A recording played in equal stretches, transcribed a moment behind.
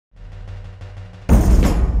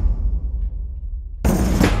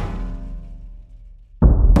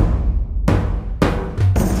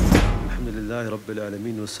لله رب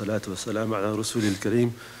العالمين والصلاة والسلام على رسول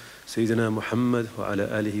الكريم سيدنا محمد وعلى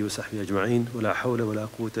آله وصحبه أجمعين ولا حول ولا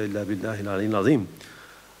قوة إلا بالله العلي العظيم.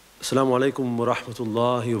 Assalamu alaikum wa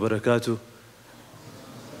rahmatullahi wa barakatuh.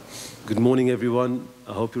 Good morning, everyone.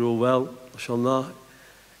 I hope you're all well, mashallah.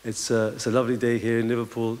 It's a lovely day here in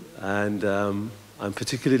Liverpool, and I'm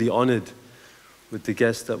particularly honored with the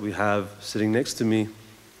guest that we have sitting next to me.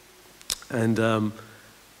 And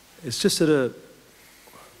it's just at a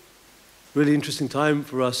really interesting time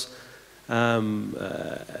for us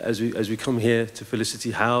as we come here to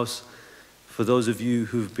Felicity House. For those of you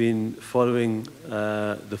who've been following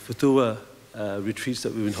the Futuwwa retreats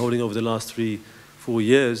that we've been holding over the last 3-4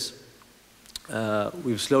 years,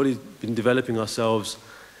 we've slowly been developing ourselves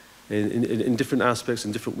in different aspects,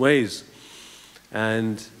 in different ways.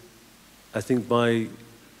 And I think by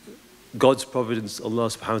God's providence, Allah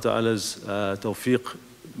subhanahu wa ta'ala's tawfiq,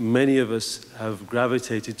 many of us have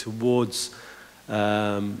gravitated towards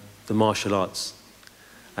the martial arts.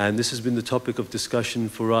 And this has been the topic of discussion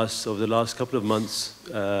for us over the last couple of months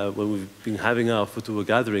when we've been having our Futuwwa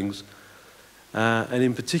gatherings, and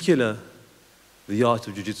in particular, the art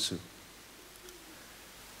of Jiu-Jitsu.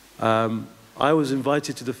 I was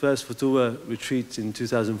invited to the first Futuwwa retreat in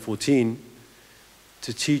 2014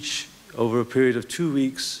 to teach over a period of 2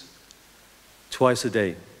 weeks, twice a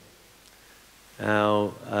day.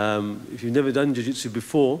 Now, if you've never done Jiu-Jitsu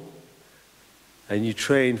before and you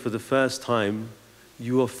train for the first time,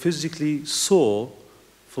 you are physically sore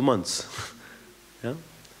for months. Yeah?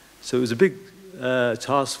 So it was a big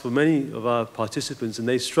task for many of our participants, and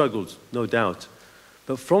they struggled, no doubt.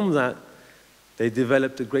 But from that, they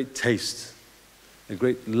developed a great taste, a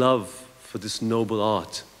great love for this noble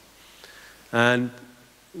art. And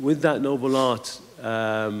with that noble art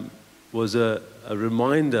was a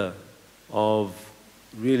reminder of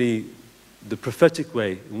really the prophetic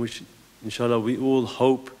way in which, inshallah, we all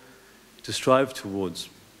hope to strive towards.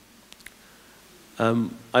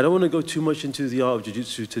 I don't want to go too much into the art of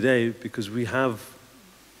Jiu-Jitsu today, because we have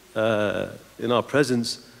in our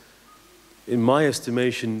presence, in my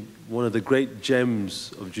estimation, one of the great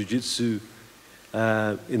gems of Jiu-Jitsu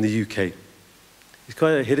in the UK. It's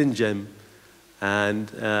quite a hidden gem, and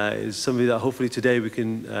it's something that hopefully today we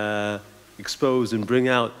can expose and bring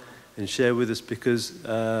out and share with us, because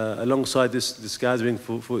alongside this gathering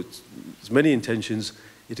for its many intentions,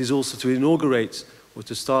 it is also to inaugurate or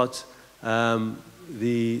to start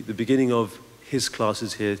the beginning of his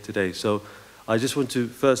classes here today. So I just want to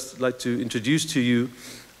first like to introduce to you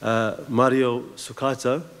Mario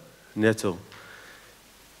Sukata, Neto.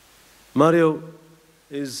 Mario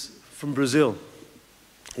is from Brazil.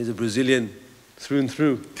 He's a Brazilian through and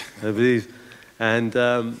through, I believe.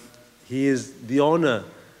 And he is the honor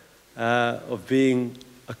of being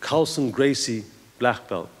a Carlson Gracie black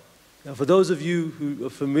belt. Now, for those of you who are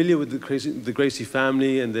familiar with the Gracie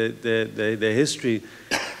family and their history,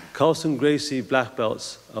 Carlson Gracie black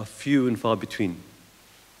belts are few and far between.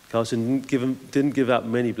 Carlson didn't give out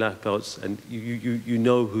many black belts, and you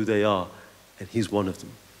know who they are, and he's one of them.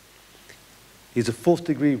 He's a 4th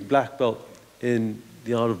degree black belt in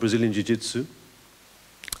the art of Brazilian Jiu-Jitsu,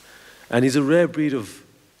 and he's a rare breed of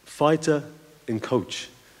fighter and coach.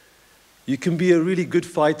 You can be a really good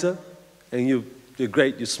fighter, and you're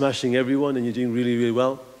great, you're smashing everyone, and you're doing really, really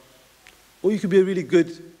well. Or you could be a really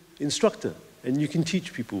good instructor, and you can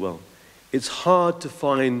teach people well. It's hard to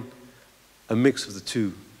find a mix of the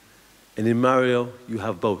two. And in Mario, you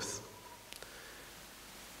have both.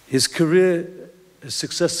 His career has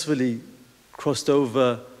successfully crossed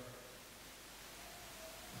over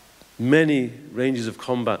many ranges of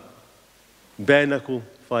combat. Bare knuckle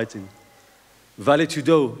fighting. Vale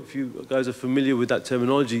tudo, if you guys are familiar with that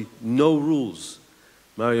terminology, no rules.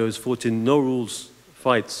 Mario has fought in no rules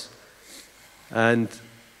fights, and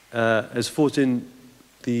has fought in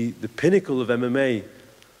the pinnacle of MMA.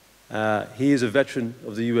 He is a veteran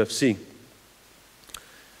of the UFC.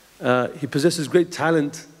 He possesses great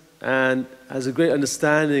talent and has a great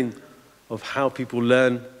understanding of how people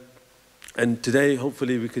learn. And today,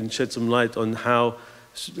 hopefully, we can shed some light on how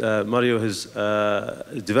Mario has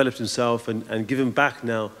developed himself and given back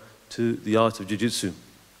now to the art of Jiu-Jitsu.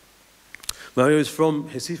 Mario is from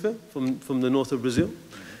Recife, from the north of Brazil.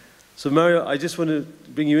 So Mario, I just want to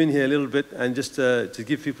bring you in here a little bit and just to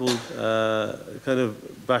give people kind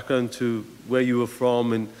of background to where you were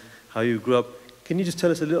from and how you grew up. Can you just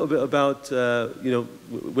tell us a little bit about you know,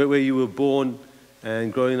 where you were born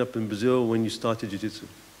and growing up in Brazil when you started Jiu-Jitsu?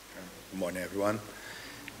 Good morning, everyone.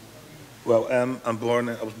 Well, I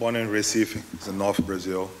was born in Recife, it's in North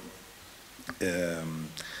Brazil.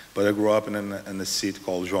 But I grew up in a city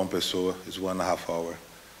called João Pessoa. It's 1.5 hours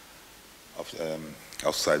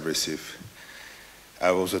outside Recife.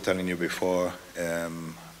 I was telling you before,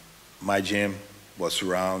 my gym was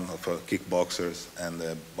surrounded of kickboxers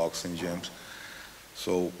and boxing gyms.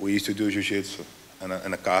 So we used to do jiu-jitsu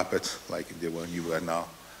on a carpet like the one you wear now.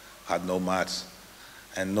 Had no mats,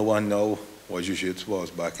 and no one knew what jiu-jitsu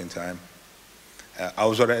was back in time.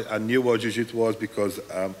 I knew what jiu-jitsu was because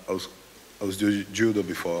I was doing judo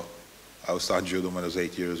before. I started judo when I was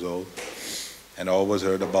 8 years old, and I always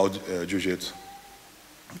heard about jiu-jitsu,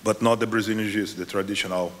 but not the Brazilian jiu-jitsu, the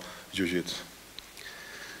traditional jiu-jitsu.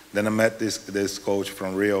 Then I met this coach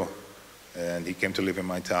from Rio, and he came to live in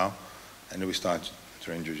my town, and we started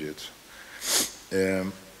training jiu-jitsu.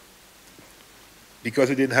 Because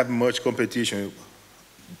we didn't have much competition,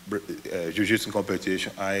 jiu-jitsu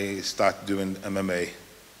competition, I started doing MMA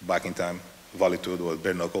back in time. Vale tudo was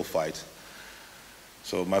bare knuckle fight.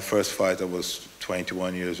 So my first fight, I was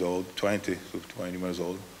 21 years old, 20 years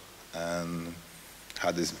old, and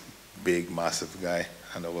had this big, massive guy,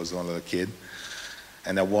 and I was only a kid.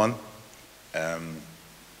 And I won, and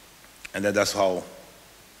then that's how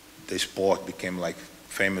the sport became like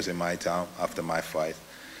famous in my town after my fight.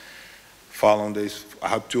 Following this, I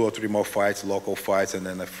had 2 or 3 more fights, local fights, and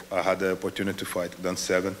then I had the opportunity to fight Dan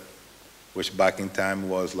 7, which back in time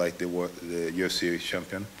was like the UFC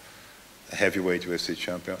champion, a heavyweight UFC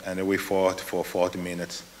champion, and then we fought for 40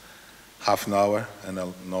 minutes, half an hour and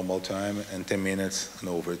a normal time, and 10 minutes and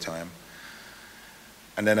overtime.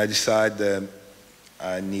 And then I decided that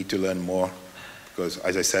I need to learn more, because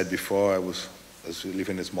as I said before, I was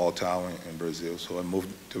living in a small town in Brazil, so I moved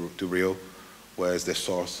to Rio, where is the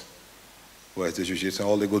source, where is the jiu-jitsu, and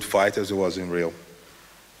all the good fighters was in Rio.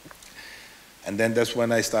 And then that's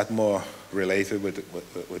when I started more related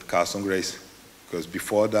with Carlson Gracie, because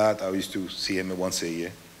before that, I used to see him once a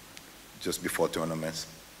year, just before tournaments.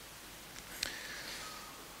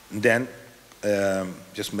 And then,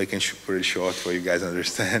 just making pretty short for you guys to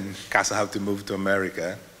understand, Carlson had to move to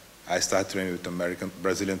America. I started training with the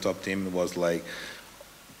Brazilian top team. It was like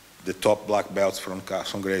the top black belts from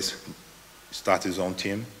Carlson Gracie started his own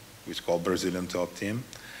team, which is called Brazilian top team.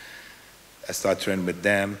 I started training with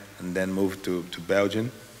them, and then moved to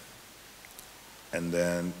Belgium, and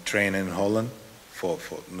then trained in Holland for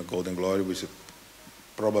the Golden Glory, which is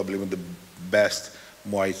probably one of the best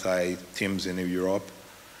Muay Thai teams in Europe.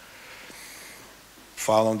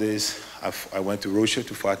 Following this, I went to Russia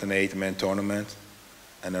to fight an 8-man tournament,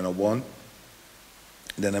 and then I won.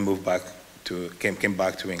 Then I moved back came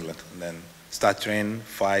back to England, and then started training,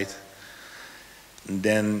 fight, and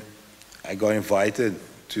then I got invited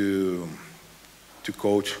to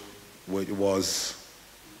coach what was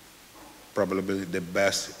probably the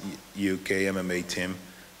best UK MMA team,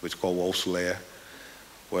 which is called Wolfslair,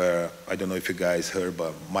 where, I don't know if you guys heard,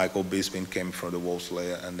 but Micheal Bisping came from the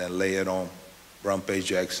Wolfslair, and then later on, Rampage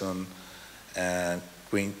Jackson and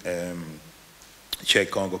Czech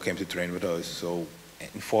Congo came to train with us. So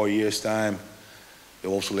in 4 years' time, the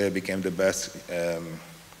Wolfslair became the best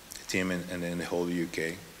team in the whole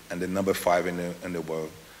UK, and the number 5 in the world.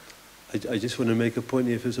 I just want to make a point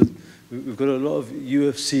here. We've got a lot of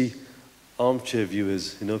UFC armchair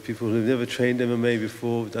viewers, people who have never trained MMA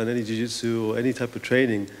before, done any jiu-jitsu or any type of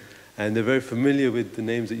training, and they're very familiar with the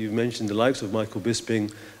names that you've mentioned, the likes of Micheal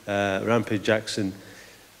Bisping, Rampage Jackson.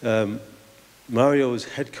 Mario was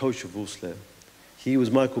head coach of Wolfslair. He was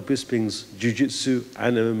Micheal Bisping's jiu-jitsu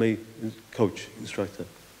and MMA coach, instructor.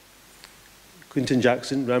 Quinton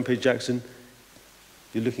Jackson, Rampage Jackson,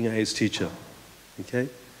 you're looking at his teacher, okay?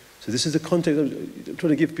 So this is the context. I'm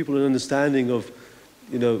trying to give people an understanding of,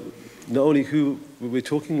 not only who we're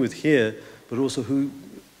talking with here, but also who,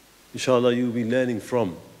 inshallah, you'll be learning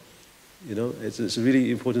from. It's a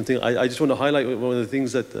really important thing. I just want to highlight one of the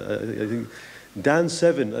things that I think Dan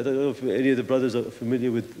 7, I don't know if any of the brothers are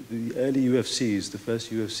familiar with the early UFCs, the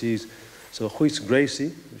first UFCs. So Hoist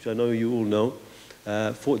Gracie, which I know you all know,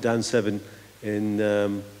 fought Dan 7 in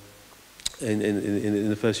the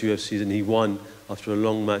first UFCs, and he won after a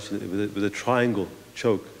long match with a triangle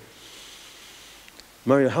choke.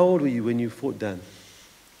 Mario, how old were you when you fought Dan?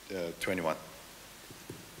 21.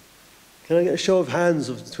 Can I get a show of hands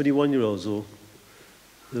of 21-year-olds or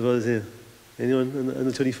the brothers here? Anyone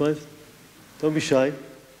under 25? Don't be shy.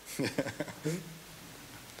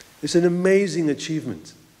 It's an amazing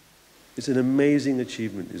achievement. It's an amazing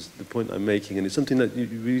achievement is the point I'm making, and it's something that you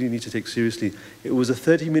really need to take seriously. It was a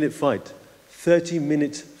 30-minute fight.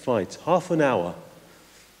 30-minute fight, half an hour.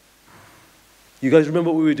 You guys remember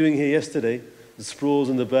what we were doing here yesterday? The sprawls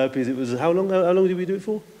and the burpees. It was, how long did we do it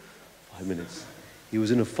for? 5 minutes. He was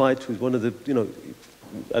in a fight with one of the,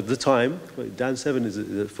 at the time, Dan 7 is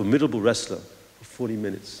a formidable wrestler for 40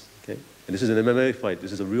 minutes, okay? And this is an MMA fight.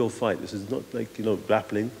 This is a real fight. This is not like, you know,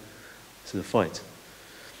 grappling. This is a fight.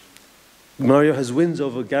 Mario has wins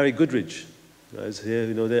over Gary Goodridge. Guys here,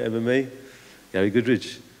 you know, they're MMA. Gary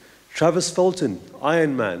Goodridge. Travis Fulton,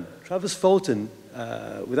 Iron Man. Travis Fulton,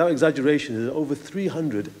 without exaggeration, has over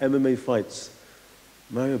 300 MMA fights.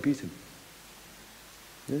 Mario beat him.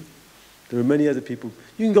 Yeah? There are many other people.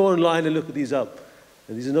 You can go online and look at these up.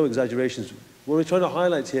 And these are no exaggerations. What we're trying to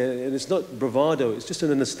highlight here, and it's not bravado, it's just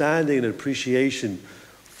an understanding and appreciation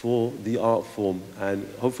for the art form. And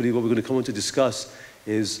hopefully what we're going to come on to discuss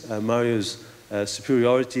is Mario's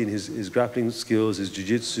superiority in his grappling skills, his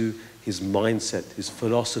jiu-jitsu, his mindset, his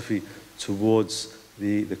philosophy towards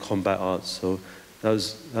the combat arts. So that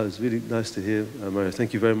was really nice to hear, Mario.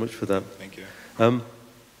 Thank you very much for that. Thank you.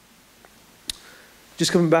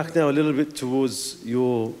 Just coming back now a little bit towards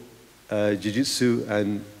your jiu-jitsu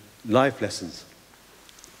and life lessons.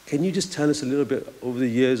 Can you just tell us a little bit over the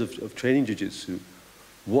years of training jiu-jitsu,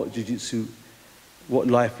 what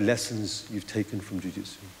life lessons you've taken from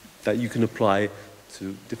jiu-jitsu that you can apply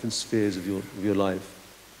to different spheres of your life?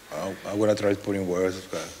 I'm going to try to put in words,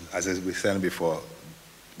 as we said before,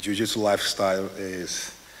 jiu-jitsu lifestyle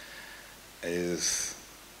is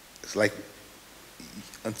like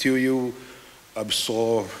until you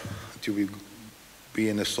absorb, until we be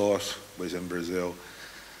in the source, was in Brazil,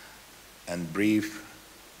 and breathe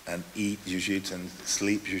and eat jiu-jitsu and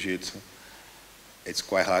sleep jiu-jitsu. It's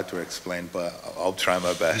quite hard to explain, but I'll try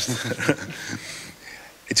my best.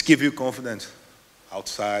 It's give you confidence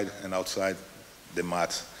outside and outside the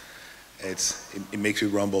mat. It makes you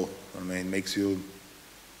rumble. I mean, it makes you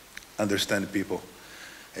understand people.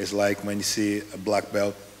 It's like when you see a black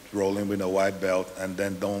belt rolling with a white belt, and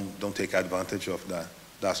then don't take advantage of that.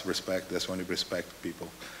 That's respect. That's when you respect people.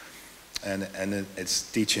 And it's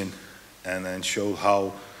teaching, and then show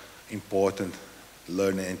how important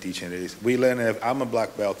learning and teaching is. We learn. I'm a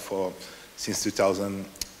black belt since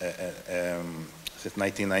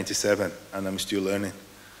 1997, and I'm still learning.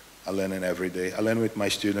 I'm learning every day. I learn with my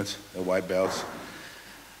students, the white belts.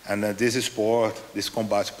 And this sport, this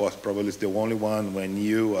combat sport, probably is the only one when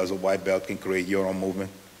you, as a white belt, can create your own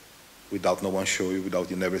movement without no one show you,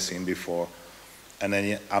 without you never seen before. And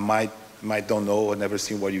then I might don't know or never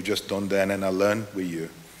seen what you just done then, and I learn with you.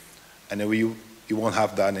 And then you won't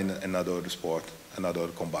have that in another sport, another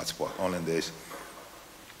combat sport, only in this.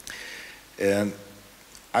 And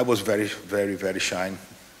I was very, very, very shy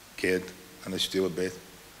kid, and I still a bit.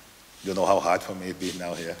 You know how hard for me it be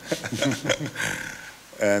now here.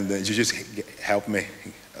 And you just help me,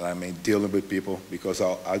 I mean, dealing with people, because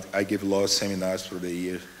I give a lot of seminars for the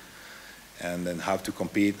year, and then have to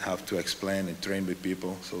compete, have to explain and train with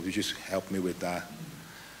people. So you just help me with that,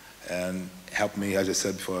 and help me, as I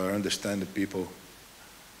said before, understand the people,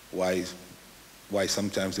 why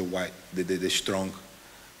sometimes the strong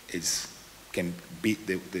can beat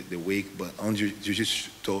the weak, but you just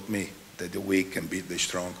told me that the weak can beat the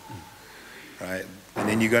strong, right? And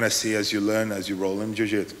then you're gonna see as you learn, as you roll in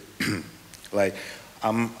jiu-jitsu, like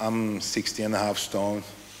I'm 60.5 stone,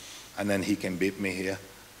 and then he can beat me here.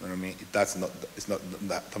 You know what I mean? It's not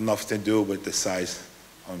nothing to do with the size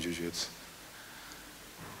on jiu-jitsu.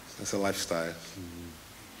 It's a lifestyle.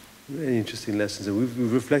 Very interesting lessons, and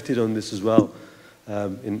we've reflected on this as well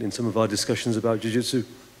in some of our discussions about jiu-jitsu.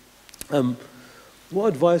 What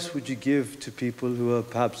advice would you give to people who are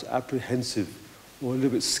perhaps apprehensive or a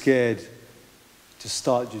little bit scared to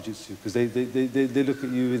start jiu-jitsu? Because they look at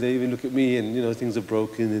you, and they even look at me, and you know, things are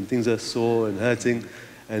broken and things are sore and hurting,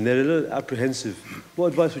 and they're a little apprehensive. What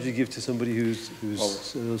advice would you give to somebody who's a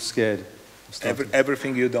little scared?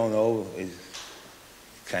 Everything you don't know is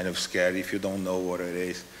kind of scary if you don't know what it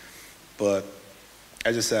is. But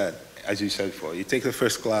as you said before, you take the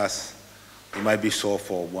first class, you might be sore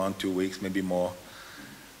for 1-2 weeks, maybe more.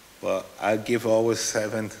 But I give always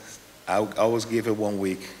 7. I always give it 1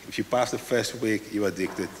 week. If you pass the first week, you're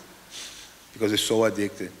addicted, because it's so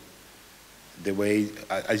addicted. The way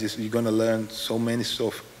you're gonna learn so many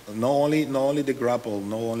stuff. Not only the grapple,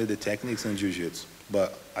 not only the techniques in jiu-jitsu,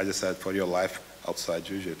 but as I said, for your life outside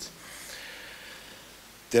jiu-jitsu.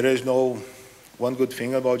 There is no one good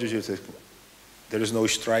thing about jiu-jitsu. There is no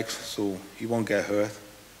strikes, so you won't get hurt.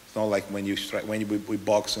 It's not like when you strike, when we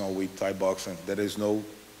boxing or we Thai boxing. There is no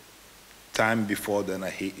time before then I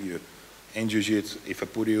hit you. In jiu-jitsu, if I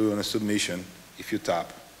put you in a submission, if you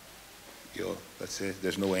tap, that's it.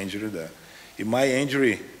 There's no injury there. You might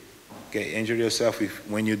injure yourself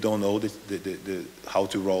when you don't know how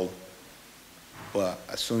to roll. But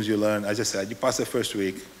as soon as you learn, as I said, you pass the first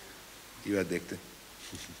week, you're addicted.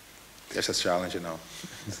 That's a challenge now.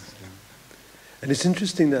 And it's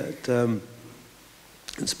interesting that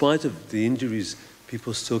in spite of the injuries,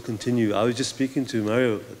 people still continue. I was just speaking to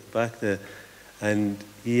Mario at the back there, and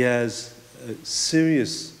he has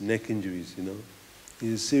serious neck injuries, you know.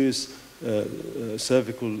 He has serious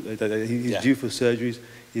cervical, he's due for surgeries.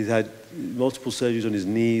 He's had multiple surgeries on his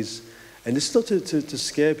knees. And it's not to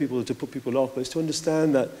scare people, to put people off, but it's to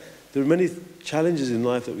understand that there are many challenges in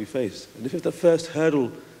life that we face. And if it's the first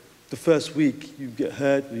hurdle, the first week, you get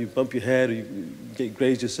hurt, or you bump your head, or you get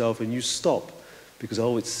grazed yourself, and you stop because,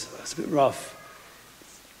 oh, it's a bit rough.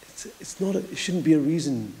 It shouldn't be a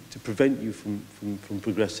reason to prevent you from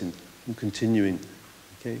progressing, from continuing.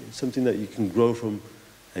 Okay? It's something that you can grow from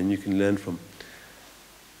and you can learn from.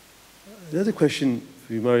 Another question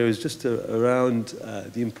for you, Mario, is just around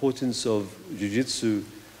the importance of Jiu-Jitsu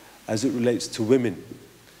as it relates to women.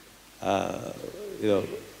 You know,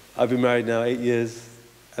 I've been married now 8 years,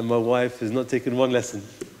 and my wife has not taken one lesson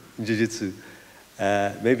in Jiu-Jitsu.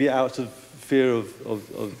 Maybe out of fear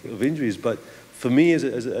of injuries, but for me as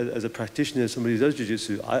a practitioner, as somebody who does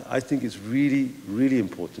Jiu-Jitsu, I think it's really, really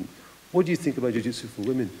important. What do you think about Jiu-Jitsu for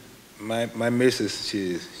women? My missus,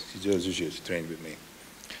 she does Jiu-Jitsu, trained with me.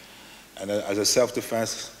 And as a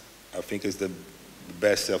self-defense, I think it's the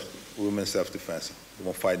best women's self-defense. You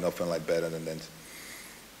won't fight nothing like better than that.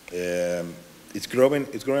 It's growing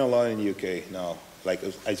a lot in the UK now. Like,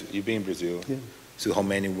 you've been in Brazil, yeah. So how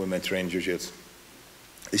many women train Jiu-Jitsu.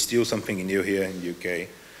 It's still something new here in the UK,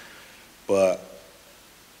 but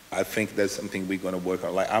I think that's something we're going to work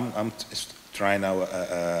on. Like, I'm trying out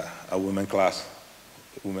a women class,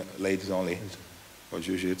 ladies only, for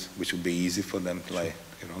Jiu-Jitsu, which would be easy for them to, like,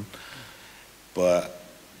 you know. But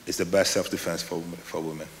it's the best self-defense for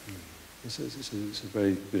women. It's a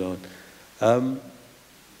very good art.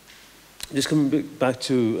 Just coming back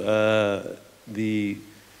to the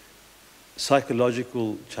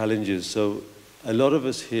psychological challenges. So a lot of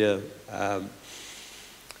us here are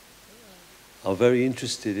very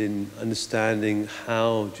interested in understanding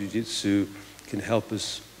how Jiu-Jitsu can help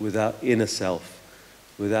us with our inner self,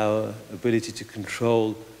 with our ability to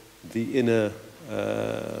control the inner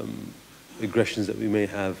aggressions that we may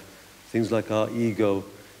have, things like our ego,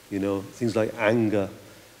 you know, things like anger.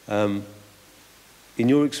 In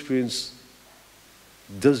your experience,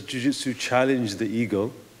 does Jiu-Jitsu challenge the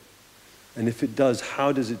ego? And if it does,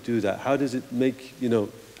 how does it do that? How does it make, you know,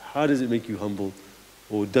 how does it make you humble?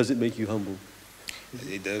 Or does it make you humble?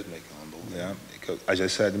 It does make you humble, yeah. Because, as I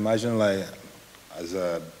said, imagine like as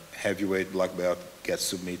a heavyweight black belt gets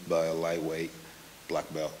submitted by a lightweight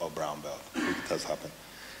black belt or brown belt. It does happen.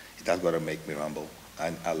 That's got to make me humble.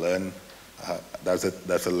 And I learn,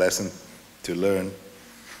 that's a lesson to learn,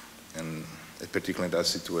 and particularly in that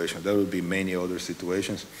situation. There will be many other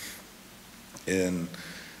situations.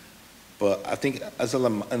 But I think as in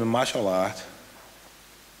a martial art,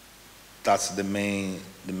 that's the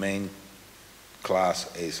main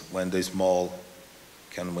class is when the small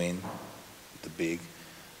can win the big.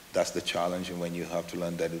 That's the challenge, and when you have to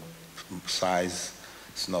learn that size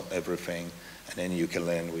is not everything. And then you can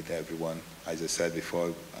learn with everyone. As I said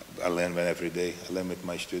before, I learn every day. I learn with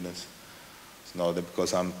my students. It's not that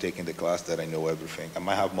because I'm taking the class that I know everything. I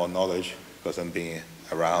might have more knowledge because I'm being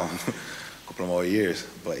around a couple more years,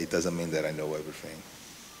 but it doesn't mean that I know everything.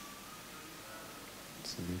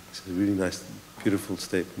 It's a really nice, beautiful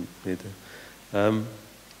statement, Neto.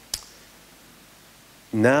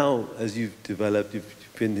 Now, as you've developed,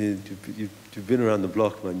 you've been around the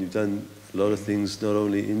block, man. You've done a lot of things, not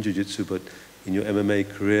only in Jiu-Jitsu, but in your MMA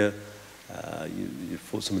career. You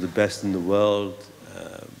fought some of the best in the world,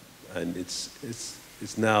 and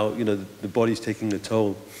it's now, you know, the body's taking a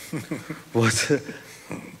toll.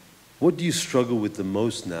 What do you struggle with the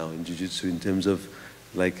most now in Jiu-Jitsu in terms of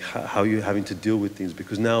like how you're having to deal with things?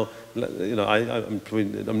 Because now, you know,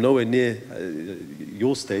 I'm nowhere near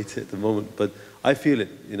your state at the moment, but I feel it.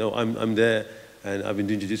 You know, I'm there, and I've been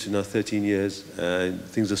doing Jiu-Jitsu now 13 years, and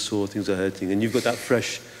things are sore, things are hurting, and you've got that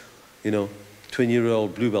fresh, you know,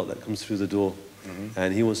 20-year-old blue belt that comes through the door,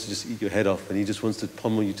 and he wants to just eat your head off, and he just wants to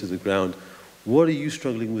pummel you to the ground. What are you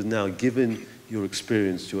struggling with now, given your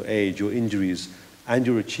experience, your age, your injuries, and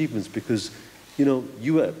your achievements? Because, you know,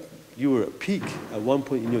 you were at peak at one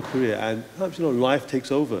point in your career, and perhaps, you know, life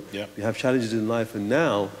takes over. Yeah. You have challenges in life, and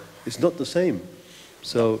now it's not the same.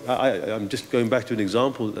 So I'm just going back to an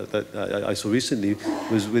example that I saw recently,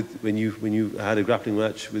 was when you had a grappling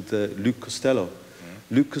match with Luke Costello.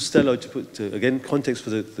 Luke Costello, again, context for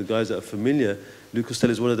the guys that are familiar, Luke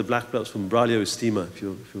Costello is one of the black belts from Braulio Estima, if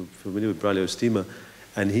you're familiar with Braulio Estima,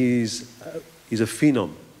 and he's a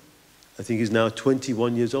phenom. I think he's now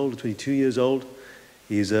 21 years old, 22 years old.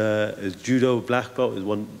 He's a judo black belt, is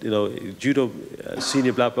one, judo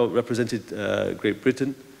senior black belt, represented Great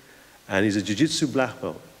Britain, and he's a jiu-jitsu black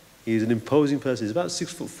belt. He's an imposing person. He's about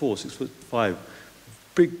 6'4", 6'5",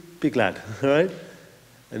 big lad, all right?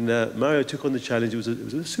 And Mario took on the challenge. It was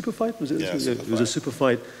a super fight, was it? Yeah, it was a super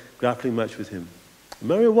fight grappling match with him. And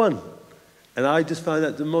Mario won, and I just found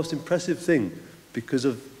that the most impressive thing because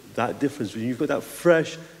of that difference. When you've got that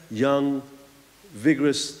fresh, young,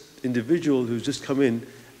 vigorous individual who's just come in,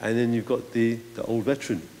 and then you've got the old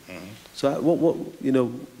veteran. Mm-hmm. So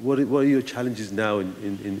what are your challenges now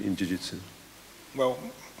in jiu-jitsu? Well,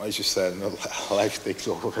 as you said, life takes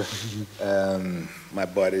over. My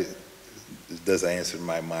body doesn't answer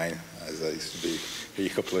my mind as I used to be a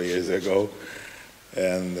couple of years ago.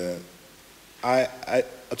 And I'll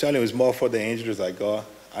tell you, it's more for the injuries I got.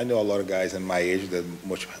 I know a lot of guys in my age that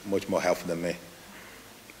are much more healthy than me,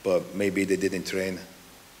 but maybe they didn't train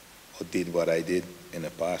or did what I did in the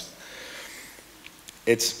past.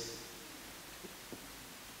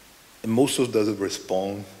 Muscles doesn't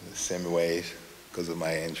respond the same way because of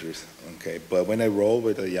my injuries, okay? But when I roll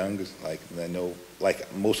with the youngest, I know,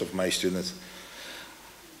 most of my students,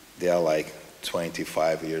 they are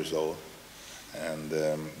 25 years old, and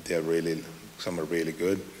some are really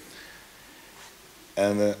good.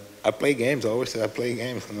 And I play games. I always say I play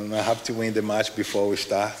games, and I have to win the match before we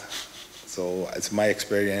start. So it's my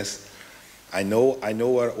experience. I know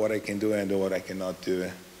what I can do, and I know what I cannot do,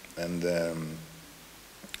 and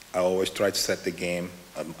I always try to set the game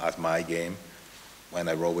as my game when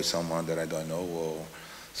I roll with someone that I don't know or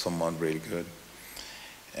someone really good.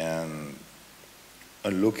 And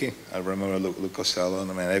Lucky, I remember Luke Costello,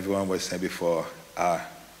 everyone was saying before,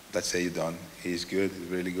 let's say you're done. He's good, he's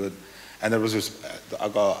really good. And I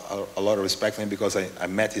got a lot of respect for him because I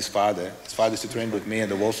met his father. His father used to train with me in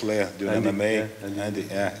the Wolfslair, doing MMA. Andy,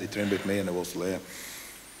 he trained with me in the Wolfslair.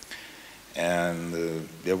 And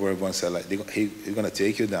everyone said, he's going to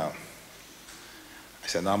take you down. I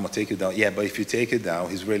said, no, I'm going to take you down. Yeah, but if you take it down,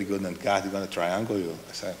 he's really good, and God, he's going to triangle you.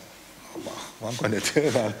 I said, what I'm going to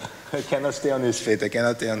do now? I cannot stay on his feet. I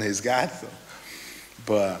cannot stay on his guard. So.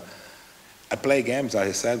 But I play games, as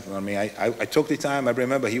I said. I took the time. I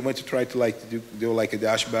remember he went to try to do a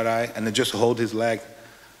dash barai and then just hold his leg.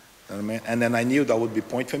 You know what I mean? And then I knew that would be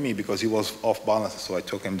point for me because he was off balance. So I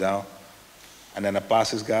took him down. And then I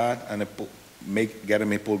pass his guard and I get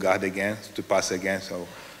him pull guard again to pass again. So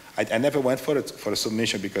I never went for a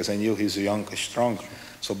submission because I knew he's young, strong.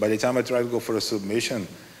 So by the time I tried to go for a submission,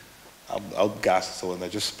 I'll gas. So I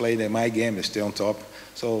just played my game and stay on top.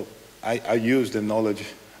 So I use the knowledge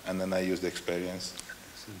and then I use the experience.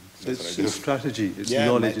 So it's strategy, it's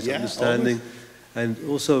knowledge, it's understanding, and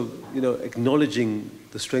also acknowledging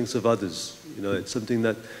the strengths of others. It's something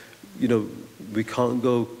that we can't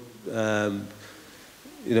go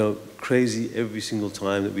crazy every single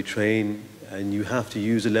time that we train, and you have to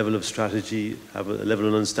use a level of strategy, have a level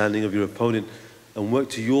of understanding of your opponent, and work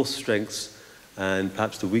to your strengths and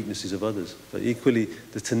perhaps the weaknesses of others. But equally,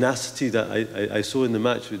 the tenacity that I saw in the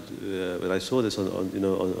match when I saw this on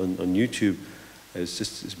YouTube,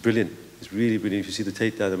 it's brilliant. It's really brilliant. If you see the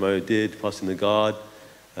takedown that Mario did, passing the guard,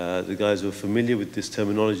 the guys who are familiar with this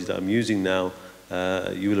terminology that I'm using now,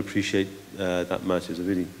 you will appreciate that match. It's a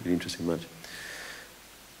really, really interesting match.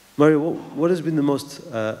 Mario, what has been the most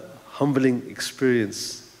humbling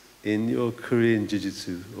experience in your career in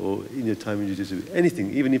Jiu-Jitsu or in your time in Jiu-Jitsu?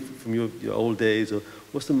 Anything, even if from your old days, or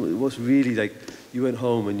what's really you went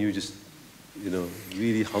home and you just,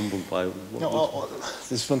 really humbled by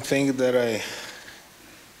There's one thing that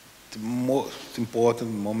the most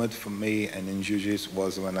important moment for me and in Jiu-Jitsu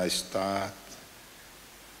was when I started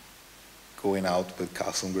going out with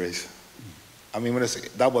Carlson Gracie. When I say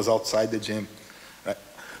that was outside the gym. Right?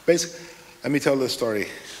 Basically, let me tell the story.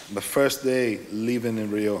 The first day living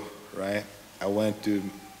in Rio, right? I went to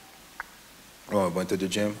the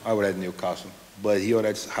gym. I already knew Carlson, but he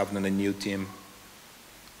already having a new team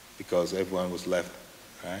because everyone was left,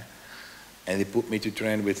 right? And he put me to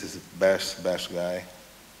train with his best guy,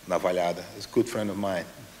 Navalhada. He's a good friend of mine.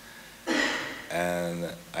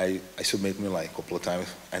 And I submit me a couple of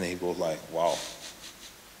times, and he goes wow.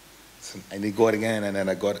 And he got again, and then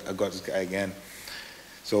I got this guy again.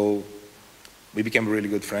 So we became really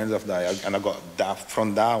good friends after that, and I got that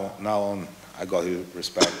from now on. I got his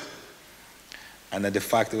respect, and the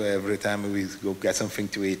fact that every time we go get something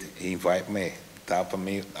to eat, he invite me. That for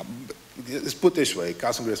me, let's put it this way: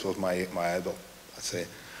 Carlson Gracie was my idol, I'd say,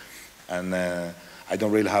 and I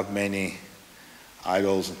don't really have many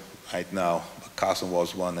idols right now, but Carlson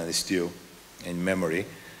was one, and is still in memory.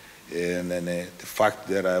 And then the fact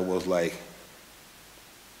that I was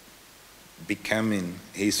becoming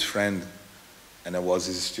his friend, and I was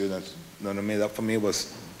his student, you know what I mean? That for me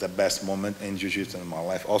was the best moment in Jiu-Jitsu in my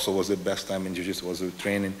life. Also was the best time in Jiu-Jitsu was the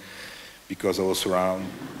training, because I was surrounded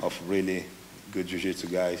of really good Jiu-Jitsu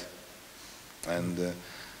guys. And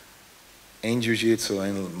in Jiu-Jitsu,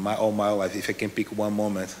 in all my life, if I can pick one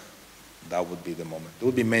moment, that would be the moment. There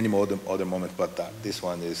would be many more other moments, but this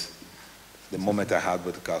one is the moment I had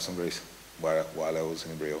with Carlson Gracie while I was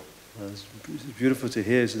in Rio. It's beautiful to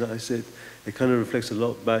hear. So I said it kind of reflects a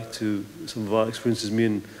lot back to some of our experiences,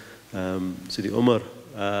 me and Sidi Omar,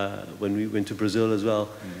 when we went to Brazil as well.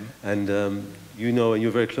 And you know, and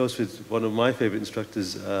you're very close with one of my favorite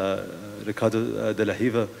instructors, Ricardo de la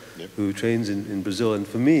Riva, who trains in Brazil. And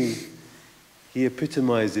for me, he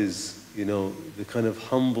epitomizes, you know, the kind of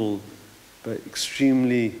humble but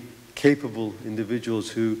extremely capable individuals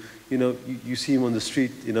who, you know, you see him on the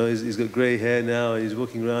street, you know, he's got gray hair now, and he's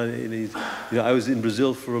walking around, and he's, you know, I was in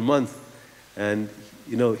Brazil for a month, and,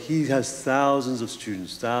 you know, he has thousands of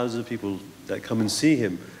students, thousands of people that come and see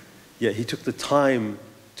him, yet he took the time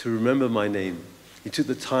to remember my name. He took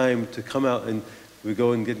the time to come out, and we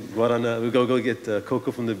go and get guarana, we go get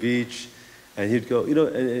cocoa from the beach, and he'd go, you know,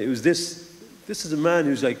 and it was this is a man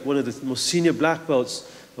who's like one of the most senior black belts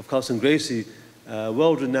of Carlson Gracie,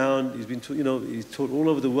 world-renowned. He's been, you know, he's taught all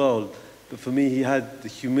over the world. But for me, he had the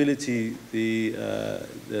humility, the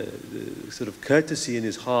sort of courtesy in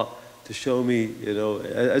his heart to show me, you know,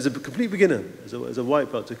 as a complete beginner, as a white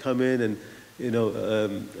belt, to come in and, you know,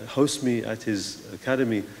 host me at his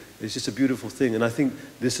academy. It's just a beautiful thing, and I think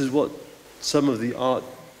this is what some of the art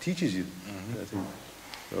teaches you. I think.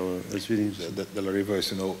 So it's really interesting. De la Riva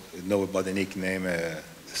is know about the nickname the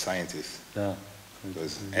scientist. Yeah.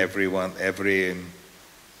 Because every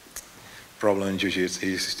problem in Jiu-Jitsu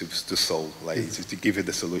is to solve, like to give it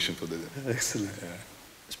the solution for the. Excellent. Yeah.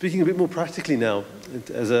 Speaking a bit more practically now,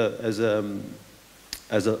 as a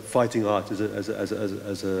fighting art, as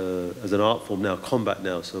an art form now, combat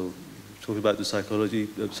now. So, talking about the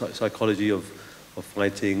psychology of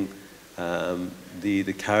fighting,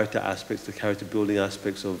 the character aspects, the character building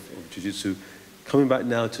aspects of Jiu-Jitsu. Coming back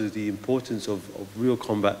now to the importance of real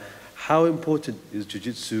combat. How important is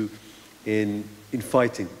Jiu-Jitsu in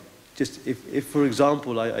fighting? Just if for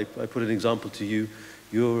example, I put an example to you,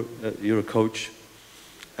 you're a coach,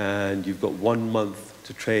 and you've got 1 month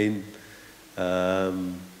to train.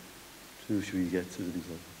 Who should we get as an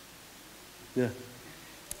example? Yeah.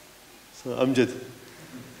 So Amjad,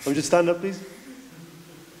 stand up, please.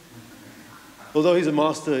 Although he's a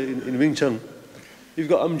master in Wing Chun, you've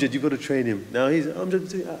got Amjad. You've got to train him. Now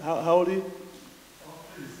Amjad. How old are you?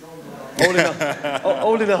 Old enough.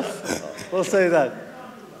 Old enough. We'll say that.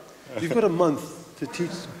 You've got a month to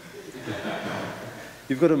teach.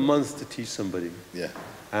 You've got a month to teach somebody. Yeah.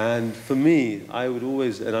 And for me, I would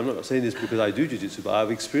always, and I'm not saying this because I do Jiu-Jitsu, but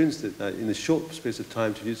I've experienced it in a short space of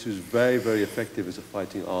time. Jiu-Jitsu is very, very effective as a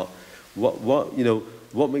fighting art.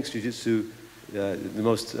 What makes Jiu-Jitsu the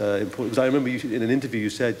most important? Because I remember in an interview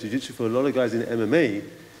you said Jiu-Jitsu for a lot of guys in MMA,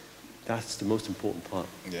 that's the most important part.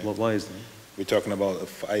 Yeah. Why is that? We're talking about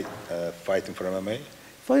fighting for MMA?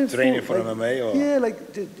 Training for MMA? Or? Yeah, like,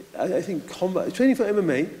 I think combat, training for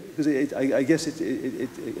MMA, because I guess it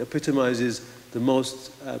epitomizes the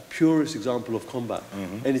most purest example of combat.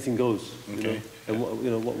 Anything goes. Okay. You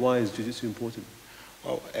know, why is Jiu-Jitsu important?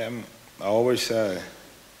 Well, I always say,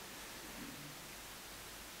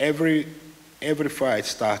 every fight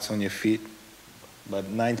starts on your feet, but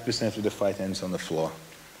 90% of the fight ends on the floor,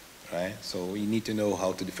 right? So you need to know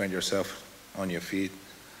how to defend yourself on your feet.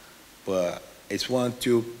 But it's 1,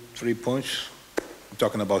 2, 3 punch. I'm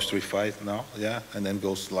talking about street fight now, yeah? And then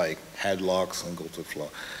goes like headlocks and go to the floor.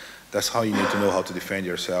 That's how you need to know how to defend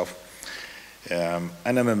yourself. And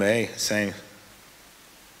MMA, same.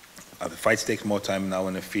 The fights take more time now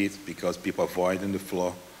on the feet because people avoid on the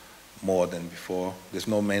floor more than before. There's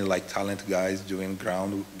no many like talent guys doing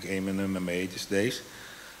ground game in MMA these days.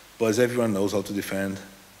 But everyone knows how to defend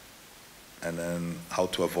and then how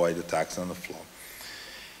to avoid attacks on the floor.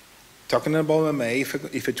 Talking about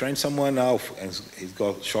MMA, if I train someone now and he's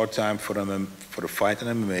got short time for a fight in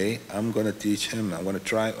MMA, I'm gonna teach him.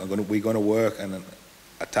 We're gonna work and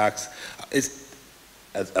attacks. It's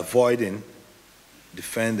avoiding,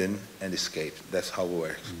 defending, and escape. That's how it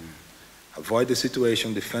works. Avoid the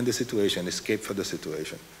situation, defend the situation, escape from the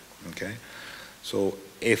situation. Okay. So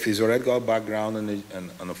if he's already got a background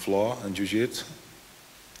on the floor in Jiu-Jitsu,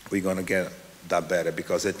 we're gonna get that better,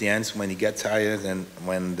 because at the end, when you get tired and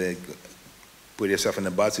when they put yourself in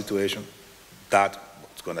a bad situation, that's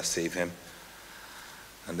gonna save him.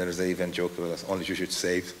 And there is an even joke that only you should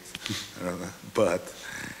save. But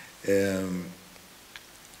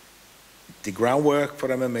The groundwork for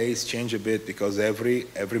MMA has changed a bit because every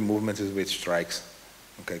movement is with strikes.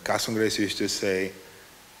 Okay, Carlson Gracie used to say,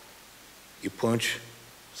 you punch,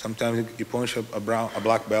 sometimes you punch a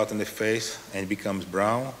black belt in the face and it becomes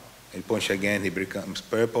brown, and you punch again, he becomes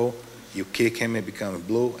purple, you kick him, it becomes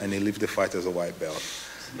blue, and you leave the fight as a white belt.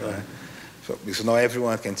 Right? So, because not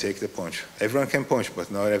everyone can take the punch. Everyone can punch, but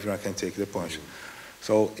not everyone can take the punch.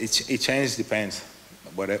 So it changes, depends.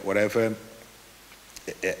 Whatever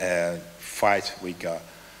fight we got.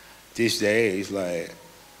 These days, like,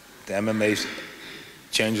 the MMA's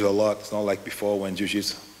changed a lot. It's not like before when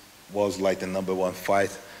Jiu-Jitsu was like the #1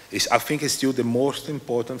 fight. I think it's still the most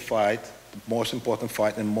important fight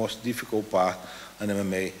and most difficult part in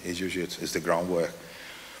MMA is Jiu-Jitsu, is the groundwork.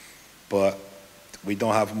 But we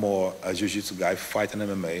don't have more a Jiu-Jitsu guy fighting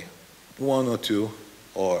MMA, one or two,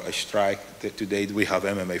 or a strike. Today we have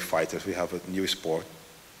MMA fighters. We have a new sport,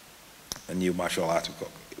 a new martial art,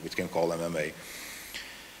 which can call MMA.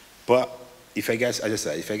 But if I get, as I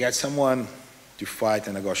said, if I get someone to fight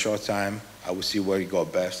and I got short time, I will see where he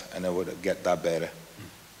got best, and I would get that better.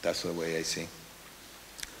 That's the way I see.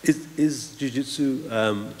 Is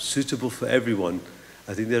Jiu-Jitsu suitable for everyone?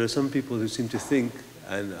 I think there are some people who seem to think,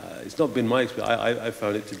 and it's not been my experience, I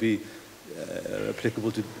found it to be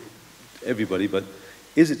applicable to everybody, but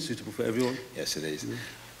is it suitable for everyone? Yes, it is.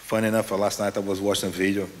 Funny enough, last night I was watching a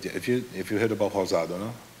video. If you heard about Rosado,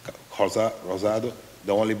 no? Rosado,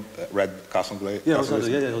 the only red Carlson Gracie. Yeah, Rosado,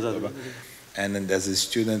 yeah, Rosado. And then there's a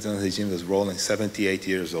student on his gym that's rolling, 78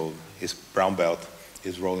 years old. His brown belt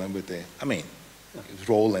is rolling with the, he's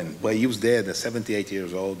rolling. But he was there, the 78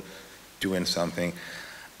 years old, doing something.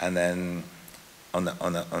 And then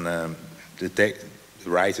the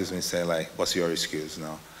writers will say, like, what's your excuse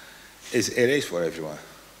now? It is for everyone.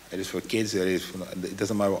 It is for kids, it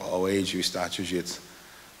doesn't matter what age you start Jiu-Jitsu.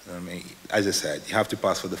 As I said, you have to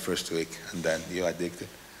pass for the first week, and then you're addicted.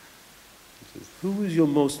 Who was your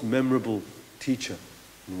most memorable teacher,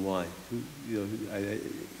 and why?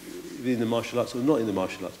 In the martial arts, or not in the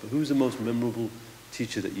martial arts, but who was the most memorable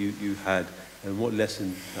teacher that you had, and what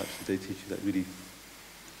lesson perhaps did they teach you that really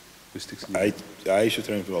sticks in you? I used to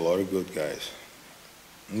train with a lot of good guys.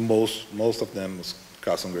 Most of them was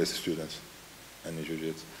Carlson Gracie students and in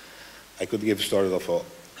Jiu-Jitsu. I could give stories of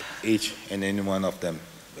each and any one of them.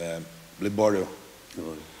 Liborio.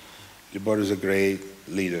 Liborio is a great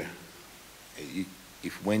leader.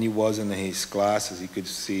 When he was in his classes, you could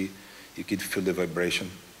feel the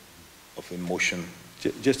vibration of emotion.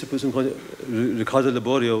 Just to put some context, Ricardo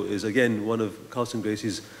Liborio is again one of Carlson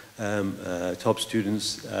Gracie's top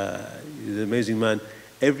students. He's an amazing man.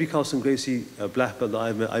 Every Carlson Gracie black belt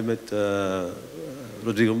that I met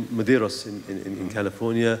Rodrigo Medeiros in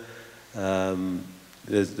California.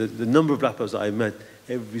 The number of black belts that I met,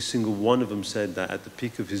 every single one of them said that at the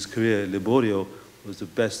peak of his career, Liborio was the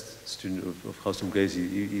best student of Carlson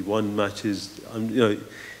Gracie. He won matches.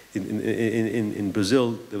 In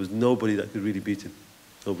Brazil, there was nobody that could really beat him.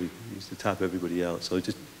 Nobody. He used to tap everybody out. So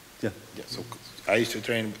just, yeah. So I used to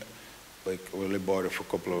train with Liborio for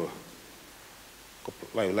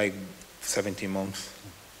like 17 months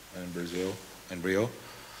in Brazil, in Rio,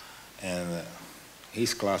 and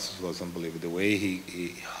his classes was unbelievable. The way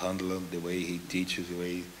he handled them, the way he teaches,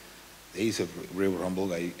 he's a real humble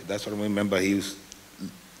guy. That's what I remember. He was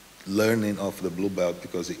learning of the blue belt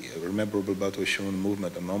because remember blue belt was showing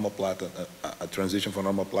movement, a normal plata, a transition from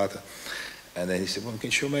normal plata, and then he said, "Well, can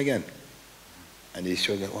you show me again?" And he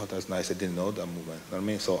showed me, "Oh, that's nice. I didn't know that movement." You know what I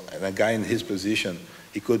mean? So, and a guy in his position,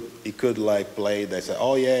 he could like play. They said,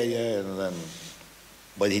 "Oh yeah, yeah," and then,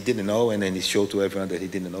 but he didn't know, and then he showed to everyone that he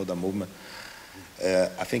didn't know that movement.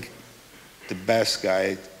 I think the best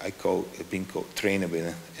guy I've been trained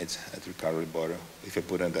with, it's Ricardo Liborio. If I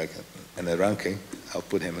put him in the ranking, I'll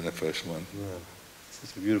put him in the first one. Yeah, it's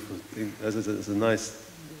such a beautiful thing. It's a nice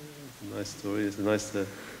story. It's a nice,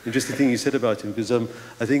 interesting thing you said about him, because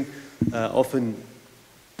I think often,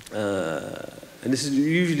 and this is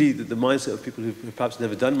usually the mindset of people who've perhaps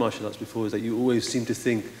never done martial arts before, is that you always seem to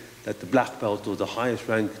think that the black belt or the highest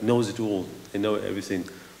rank knows it all, they know everything.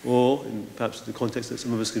 Or, in perhaps the context that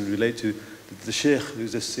some of us can relate to, the sheikh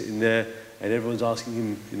who's just sitting there and everyone's asking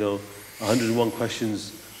him, 101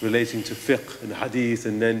 questions relating to fiqh and hadith,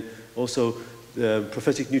 and then also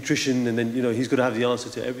prophetic nutrition, and then, he's got to have the answer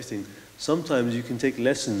to everything. Sometimes you can take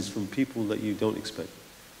lessons from people that you don't expect.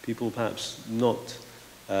 People perhaps not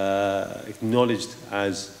acknowledged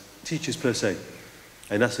as teachers per se.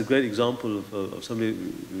 And that's a great example of somebody.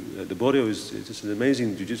 Liborio is just an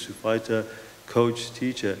amazing jiu-jitsu fighter, coach,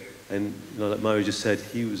 teacher, and like Mario just said,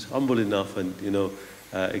 he was humble enough and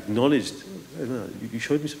acknowledged. You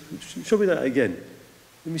showed me that again.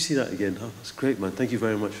 Let me see that again. Oh, that's great, man. Thank you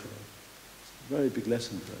very much for that. It's a very big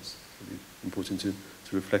lesson. That's really important to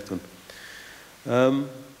reflect on.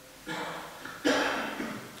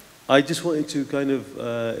 I just wanted to kind of,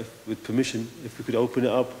 with permission, if we could open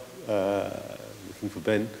it up, looking for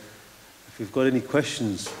Ben, if we've got any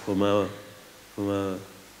questions from our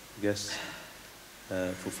guests,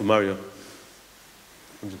 for Mario.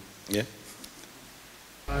 Yeah.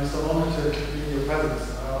 I'm so honored to be in your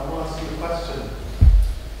presence. I want to ask you a question.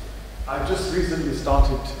 I've just recently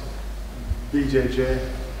started BJJ.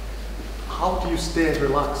 How do you stay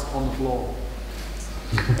relaxed on the floor?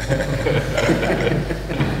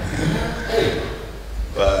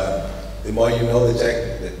 But the more you know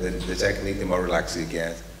the technique, the more relaxed you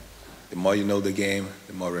get. The more you know the game,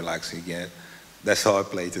 the more relaxed you get. That's how I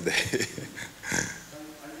play today.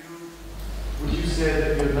 Would you say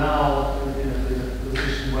that you're now in a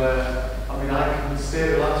position where, I mean, I can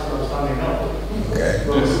stay relaxed when I'm standing up, Okay.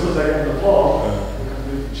 but as soon as I get on the floor, it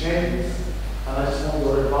completely changes. And I just want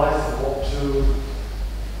your advice of what to,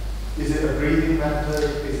 is it a breathing method?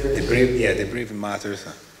 Is it The breathing matters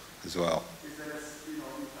as well. Is there, you know,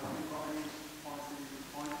 have you got any points that you can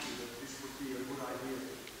point to that this would be a good idea?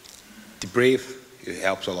 To breathe, it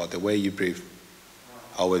helps a lot. The way you breathe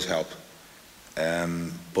always helps.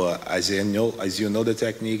 But as you know the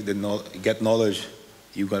technique, get knowledge,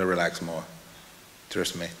 you're gonna relax more.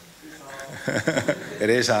 Trust me. It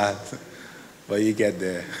is hard, but you get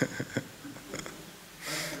there.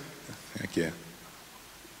 Thank you.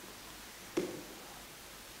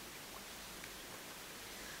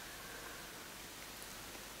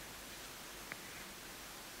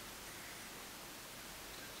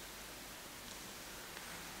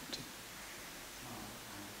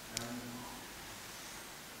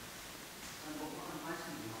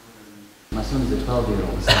 My son is a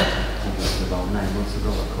 12-year-old, started about 9 months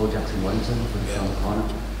ago at Kojak's in Wellington, around the corner.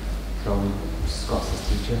 So Scott's his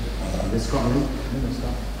teacher. This Scott Lee?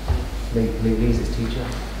 Scott. Lee's his teacher.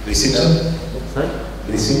 Lee Simpson? Sorry?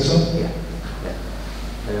 Lee Simpson? Yeah.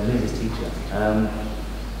 Lee's his teacher.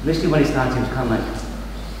 Initially when he started, he was kind of like,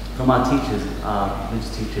 from our teachers, our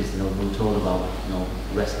religious teachers, you know, we were told about, you know,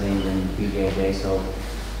 wrestling and BJJ. So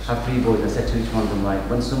I have 3 boys, and I said to each one of them, like,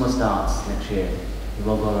 when summer starts next year, you've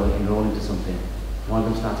all got to enroll into something. One of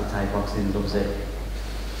them started Thai boxing, loves it,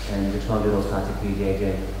 and the 12-year-old started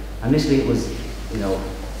BJJ. Initially it was, you know,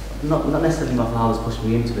 not necessarily my father was pushing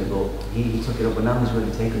me into it, but he took it up, but now he's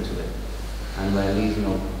really taken to it. And where Lee's, you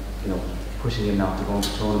know, pushing him now to go into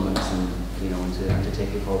tournaments and, you know, and to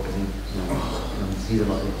take it forward because he sees a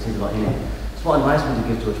lot in it. So what advice would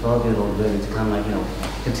you give to a 12-year-old really to kind of like, you know,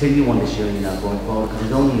 continue on this journey now going forward, because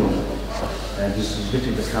he's only young, and he's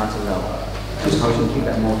literally just starting out. Just how you can keep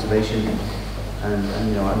that motivation, and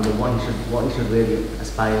you know, and what he should really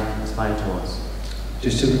aspire towards.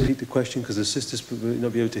 Just to repeat the question, because the sisters might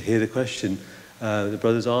not be able to hear the question. The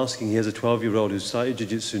brother's asking. He has a 12-year-old who's started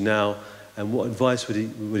Jiu-Jitsu now, and what advice would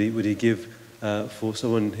he give for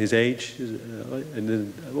someone his age? And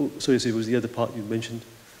then, sorry, what was the other part you mentioned?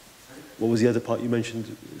 What was the other part you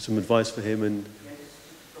mentioned? Some advice for him and.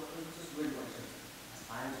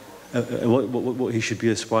 What he should be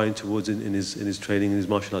aspiring towards in his training, in his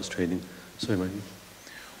martial arts training. Sorry, Mikey.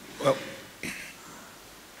 Well,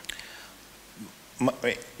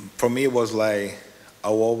 for me it was like I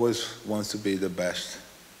always want to be the best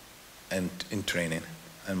in training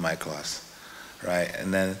in my class, right?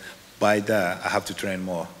 And then by that I have to train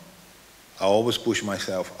more. I always push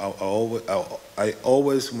myself. I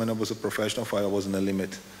always, when I was a professional fighter, I was in the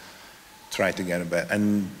limit, trying to get better.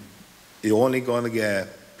 And you're only going to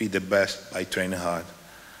be the best by training hard,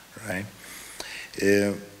 right?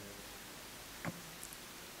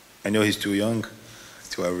 I know he's too young,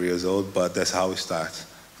 12 years old, but that's how it starts,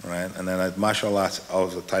 right? And then at martial arts, I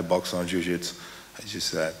was a Thai boxer on Jiu-Jitsu. I just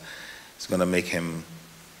said, it's going to make him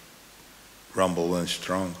rumble and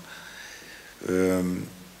strong.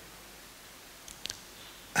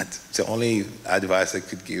 The only advice I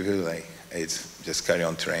could give you, like, it's just carry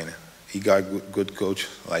on training. He got a good coach,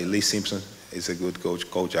 like Lee Simpson is a good coach.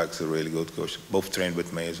 Coach Jack's a really good coach. Both trained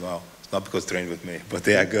with me as well. It's not because trained with me, but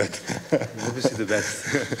they are good. Obviously the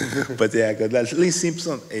best. But they are good. Like Lee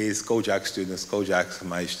Simpson is Coach Jack's student. Coach Jack's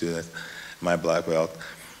my student, my black belt.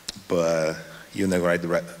 But you're in the right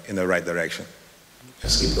direction.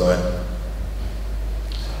 Just keep going.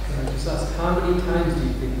 Can I just ask, how many times do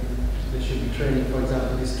you think they should be training? For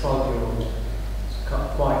example, this 12-year-old,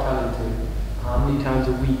 quite talented. How many times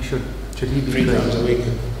a week should he be 3 training? times a week.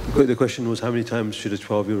 The question was, how many times should a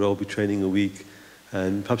 12-year-old be training a week?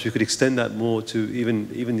 And perhaps we could extend that more to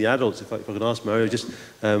even the adults. If I could ask Mario, just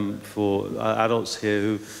for adults here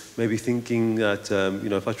who may be thinking that,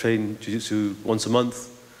 if I train Jiu-Jitsu once a month,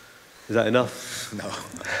 is that enough? No.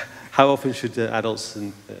 How often should adults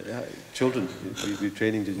and children be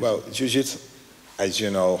training Jiu-Jitsu? Well, Jiu-Jitsu, as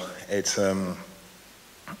you know, it's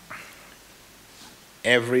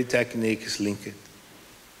every technique is linked.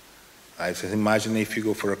 I said, imagine if you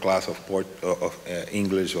go for a class of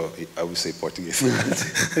English, or I would say Portuguese,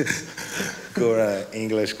 go an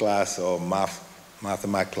English class or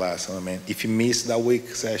mathematics class. I mean, if you miss that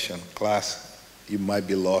week session class, you might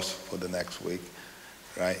be lost for the next week,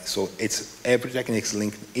 right? So every technique is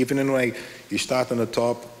linked. Even in a way, you start on the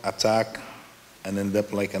top, attack, and end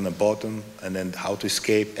up like on the bottom, and then how to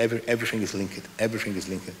escape. Everything is linked. Everything is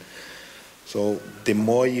linked. So the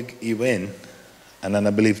more you win. And then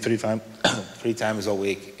I believe 3 times a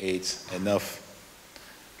week, it's enough.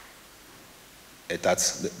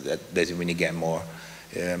 That's when you get more.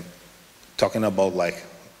 Talking about like,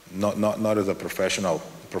 not as a professional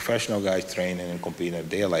guys training and competing,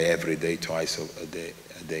 they're like every day, twice a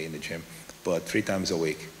day in the gym. But 3 times a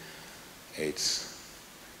week, it's,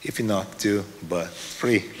 if you're not 2, but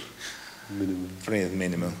 3. Minimum. 3 is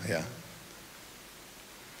minimum, yeah.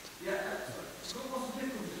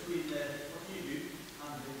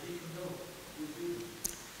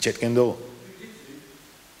 Jeet Kune.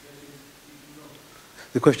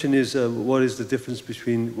 The question is, what is the difference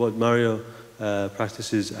between what Mario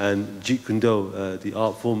practices and Jeet Kune Do, the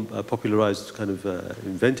art form popularized, kind of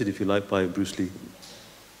invented, if you like, by Bruce Lee?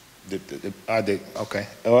 Okay.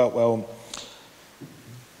 Well,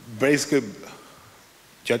 basically,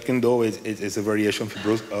 Jeet Kune Do is a variation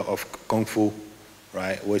of Kung Fu,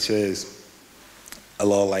 right? Which is a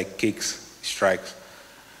lot like kicks, strikes.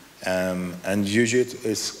 And Jiu-Jitsu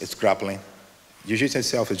is grappling. Jiu-Jitsu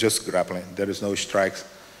itself is just grappling. There is no strikes.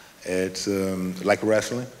 It's like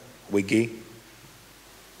wrestling with gi,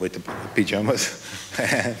 with the pajamas,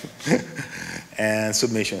 and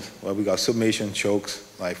submissions. Well, we got submission,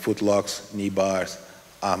 chokes, like foot locks, knee bars,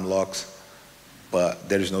 arm locks, but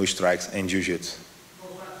there is no strikes in Jiu-Jitsu.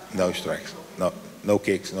 No strikes, no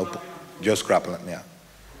kicks, just grappling, yeah,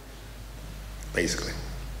 basically.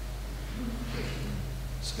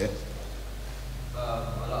 Yeah. A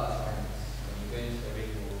lot of times when you go into the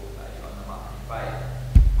ring or like on the mat and fight,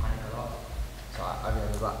 panic a lot. So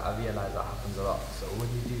I realize that happens a lot. So what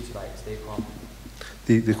do you do to like stay calm?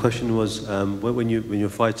 The question was, when you're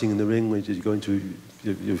fighting in the ring, when you go into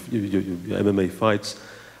your MMA fights,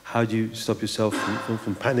 how do you stop yourself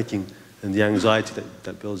from panicking and the anxiety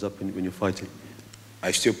that builds up when you're fighting?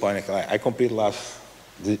 I still panic. I competed last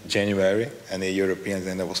January, and the Europeans,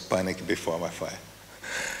 and I was panicking before my fight.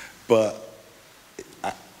 But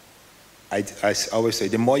I always say,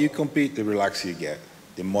 the more you compete, the relaxer you get.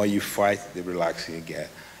 The more you fight, the relaxer you get.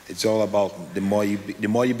 It's all about the more you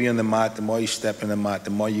be on the mat, the more you step in the mat,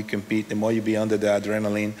 the more you compete, the more you be under the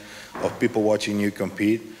adrenaline of people watching you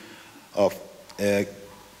compete, of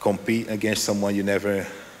compete against someone you never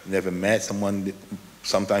met, someone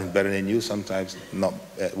sometimes better than you, sometimes not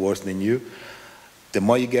worse than you. The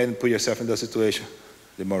more you get and put yourself in that situation,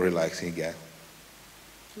 the more relaxing you get.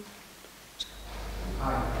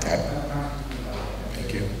 Hi.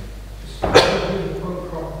 Thank you.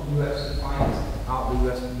 UFC fighters, out of the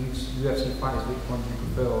UFC fighters, which ones do you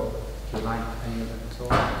prefer? Do you like any of them at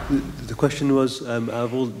all? The question was, out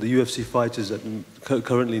of all the UFC fighters that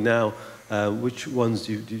currently now, which ones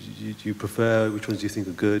do you prefer? Which ones do you think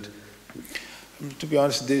are good? To be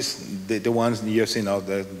honest, the ones in the UFC now,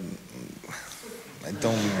 I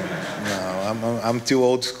don't know. I'm too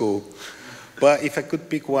old school. But if I could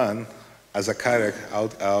pick one, as a character,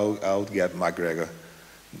 I would get McGregor.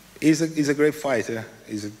 He's a great fighter.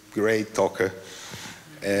 He's a great talker.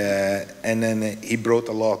 And then he brought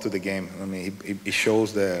a lot to the game. I mean, he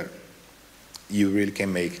shows that you really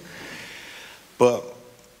can make. But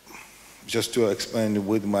just to explain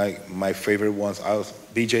with my favorite ones,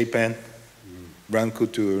 BJ Penn, Brand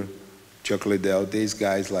Couture, Chuck Liddell, these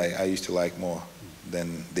guys I used to like more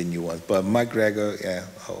than the new ones. But McGregor, yeah,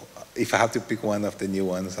 if I have to pick one of the new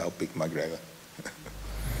ones, I'll pick McGregor.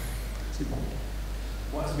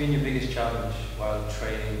 What's been your biggest challenge while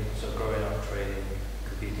training, so growing up training,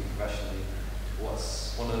 competing professionally?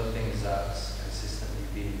 What's one of the things that's consistently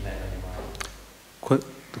been playing on your mind?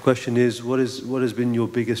 The question is, what has been your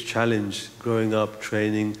biggest challenge growing up,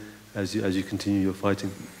 training, as you continue your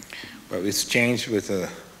fighting? Well, it's changed with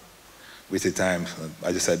the times.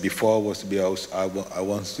 As I said before, I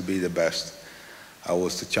want to be the best. I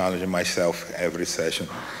was challenging myself every session,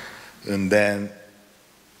 and then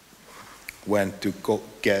when to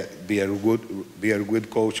be a good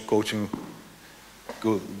coach, coaching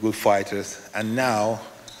good fighters, and now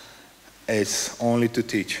it's only to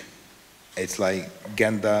teach. It's like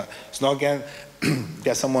it's not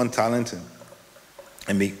get someone talented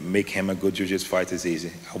and make him a good jiu-jitsu fighter is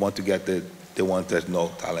easy. I want to get the one that no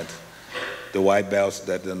talent, the white belts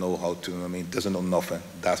that don't know how to, doesn't know nothing.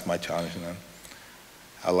 That's my challenge, man.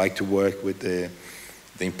 I like to work with the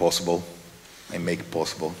impossible and make it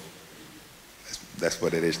possible. That's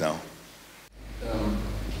what it is now.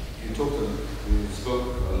 You spoke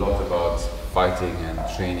a lot about fighting and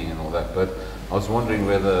training and all that, but I was wondering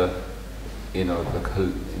whether,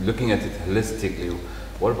 looking at it holistically,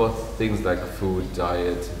 what about things like food,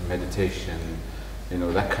 diet, meditation,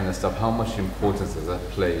 that kind of stuff? How much importance does that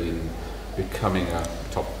play in becoming a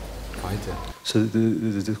top fighter? So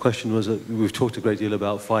the question was, we've talked a great deal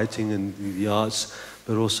about fighting and the arts,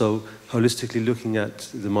 but also holistically looking at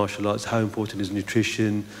the martial arts, how important is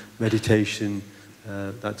nutrition, meditation,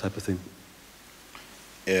 that type of thing?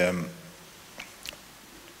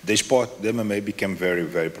 The sport, the MMA became very,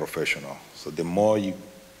 very professional. So the more you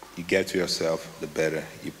get to yourself, the better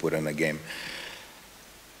you put in a game.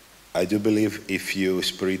 I do believe if your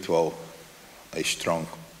spiritual is strong,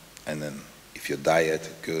 and then if your diet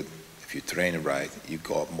is good, if you train right, you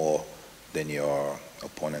got more than your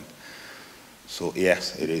opponent. So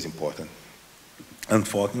yes, it is important.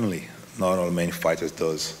 Unfortunately, not all many fighters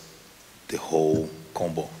does the whole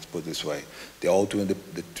combo, let's put it this way. They're all doing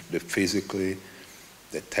the physically,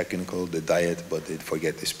 the technical, the diet, but they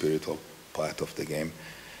forget the spiritual part of the game,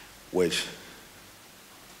 which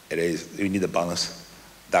it is, you need a balance.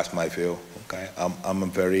 That's my view, okay? I'm a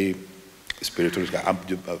very spiritual guy. I'm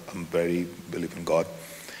very believe in God.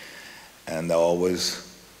 And I always,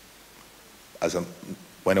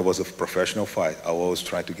 when I was a professional fight, I always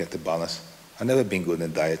try to get the balance. I've never been good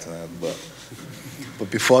in diet, but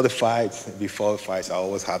before the fights, I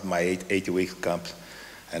always had my 80-week camps,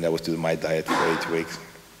 and I was doing my diet for 8 weeks.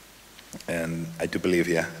 And I do believe,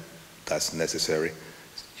 yeah, that's necessary.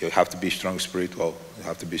 You have to be strong spiritual, you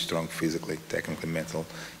have to be strong physically, technically, mental.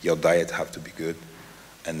 Your diet have to be good.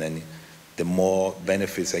 And then the more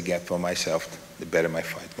benefits I get for myself, the better my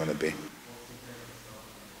fight gonna be.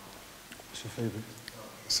 What's your favorite?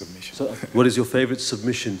 Submission. So what is your favorite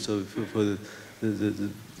submission? So for the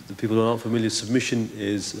people who aren't familiar, submission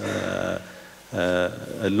is a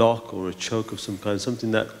lock or a choke of some kind, something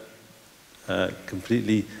that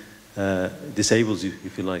completely disables you,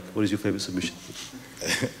 if you like. What is your favorite submission?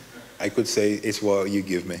 I could say it's what you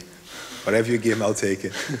give me. Whatever you give me, I'll take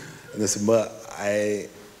it. But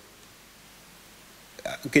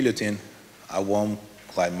guillotine. I won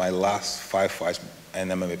like my last 5 fights and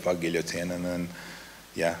MMA by guillotine, and then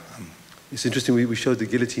yeah. It's interesting. We showed the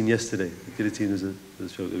guillotine yesterday. The guillotine is a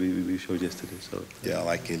show that we showed yesterday. So yeah, I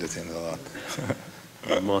like guillotine a lot.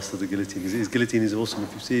 Master the guillotine. His guillotine is awesome.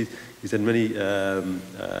 If you see, he's done many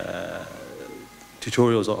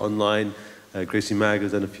tutorials online. Gracie Mag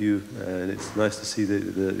has done a few, and it's nice to see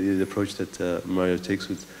the approach that Mario takes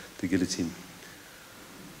with the guillotine.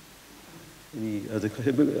 Any other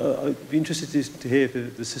questions? I'd be interested to hear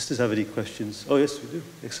if the sisters have any questions. Oh yes, we do.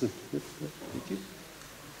 Excellent. Thank you.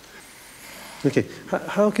 Okay,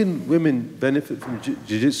 how can women benefit from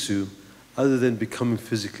Jiu-Jitsu other than becoming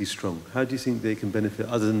physically strong? How do you think they can benefit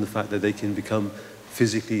other than the fact that they can become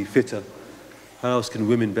physically fitter? How else can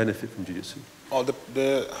women benefit from Jiu-Jitsu? Oh, the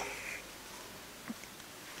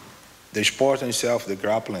sport in itself, the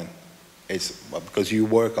grappling, it's because you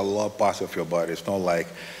work a lot of parts of your body. It's not like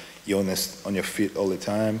you're on your feet all the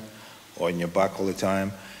time or in your back all the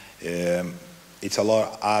time. It's a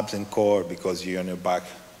lot of abs and core because you're on your back,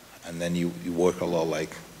 and then you work a lot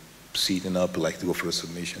like sitting up, like to go for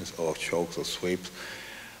submissions or chokes or sweeps.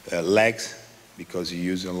 Legs, because you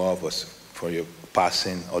use a lot of us for your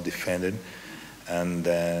passing or defending. And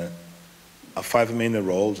a 5-minute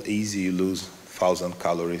roll, easy, you lose 1,000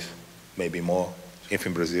 calories, maybe more. If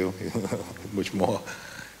in Brazil, much more,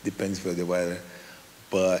 depends for the weather.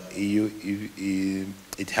 But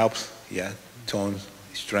it helps, yeah, tone,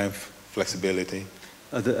 strength, flexibility.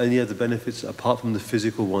 Are there any other benefits apart from the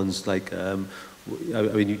physical ones? Like, I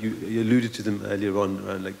mean, you alluded to them earlier on,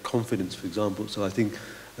 around like confidence, for example. So I think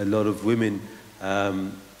a lot of women,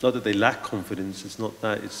 not that they lack confidence, it's not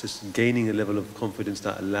that, it's just gaining a level of confidence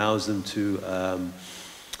that allows them to,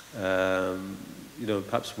 you know,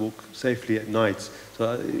 perhaps walk safely at night.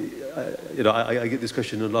 So, you know, I get this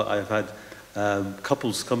question a lot. I've had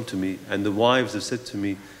couples come to me, and the wives have said to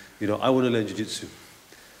me, you know, I want to learn Jiu-Jitsu.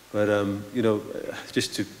 But, you know,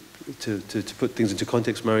 just to put things into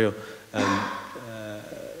context, Mario,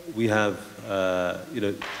 we have, you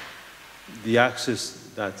know, the access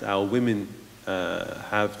that our women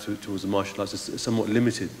have towards the martial arts is somewhat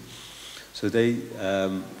limited. So they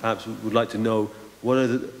perhaps would like to know what are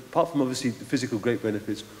the, apart from obviously the physical great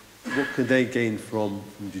benefits, what can they gain from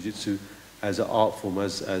Jiu-Jitsu as an art form,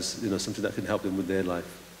 as you know, something that can help them with their life?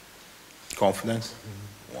 Confidence.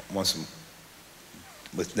 Once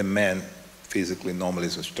with the man, physically normally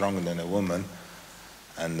is stronger than a woman,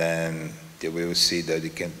 and then they will see that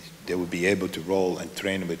they will be able to roll and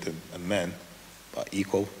train with a man,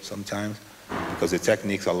 equal sometimes, because the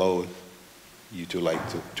techniques allow you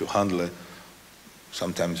to handle it,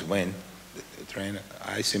 sometimes win the trainer.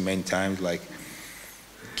 I see many times like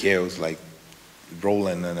girls like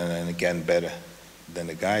rolling and again better than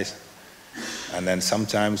the guys. And then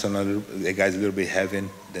sometimes the guys a little bit heavier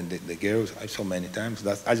than the girls. I saw many times.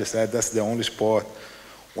 I just said that's the only sport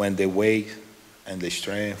when the weight and the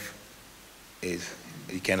strength is,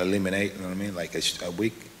 you can eliminate, you know what I mean? Like a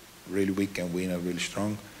weak, really weak can win a really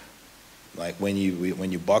strong. Like when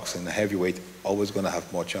you box in the heavyweight, always gonna have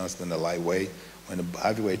more chance than the lightweight. When the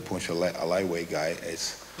heavyweight punch a lightweight guy,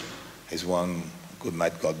 it's one good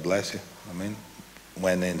night, God bless you. I mean,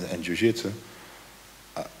 when in Jiu-Jitsu,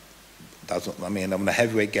 when a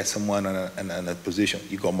heavyweight gets someone in a position,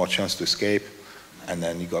 you got more chance to escape, and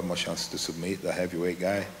then you got more chance to submit the heavyweight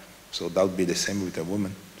guy. So that would be the same with a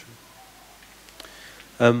woman.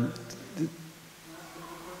 Okay.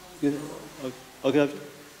 You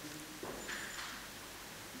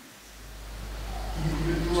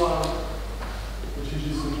are a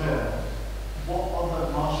Jiu-Jitsu player. What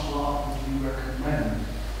other martial art would you recommend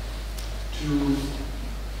to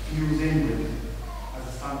fuse in with as a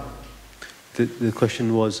standard? The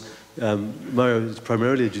question was, Mario is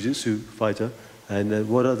primarily a Jiu-Jitsu fighter, and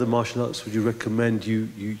what other martial arts would you recommend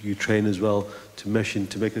you train as well to mesh in,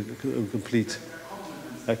 to make a complete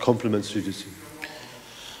complement to Jiu-Jitsu?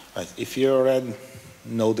 Right. If you already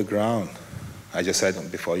know the ground, I just said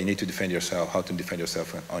before, you need to defend yourself, how to defend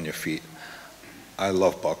yourself on your feet. I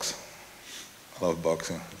love boxing. I love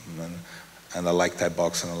boxing. And I like Thai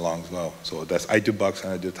boxing along as well. So I do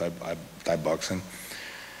boxing, I do Thai boxing.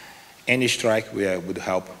 Any strike would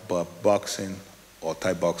help, but boxing or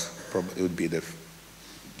Thai box probably would be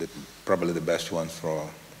probably the best ones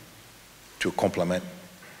to complement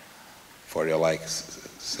for your like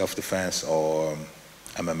self-defense or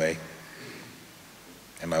MMA,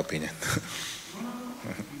 in my opinion.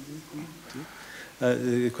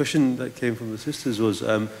 The question that came from the sisters was,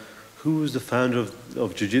 who was the founder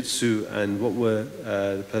of Jiu-Jitsu and what were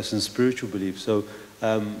the person's spiritual beliefs? So,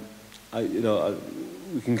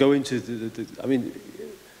 we can go into I mean,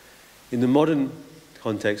 in the modern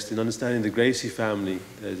context, in understanding the Gracie family,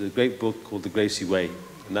 there's a great book called The Gracie Way,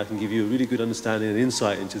 and that can give you a really good understanding and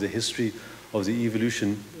insight into the history of the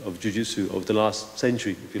evolution of Jiu-Jitsu over the last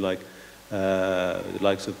century, if you like. The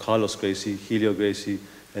likes of Carlos Gracie, Helio Gracie,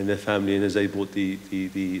 and their family, and as they brought the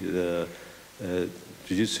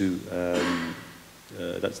Jiu-Jitsu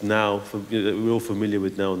that's now, that we're all familiar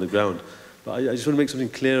with now on the ground. But I just want to make something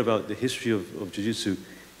clear about the history of Jiu-Jitsu.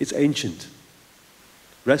 It's ancient.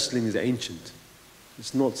 Wrestling is ancient.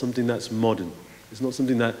 It's not something that's modern. It's not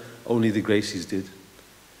something that only the Gracies did.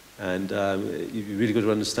 And you've really got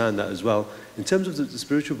to understand that as well. In terms of the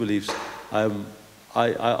spiritual beliefs, I'll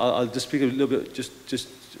just speak a little bit, just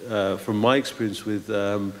from my experience with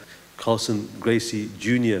Carlson Gracie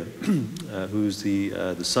Jr., who's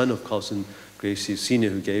the son of Carlson Gracie Sr.,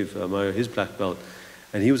 who gave Mario his black belt.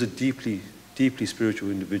 And he was a deeply, deeply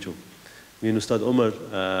spiritual individual. Me and Ustad Omar,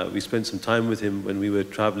 we spent some time with him when we were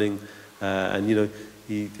traveling, and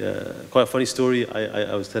he, quite a funny story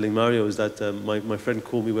I was telling Mario is that my friend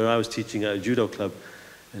called me where I was teaching at a judo club,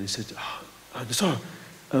 and he said, Nisar,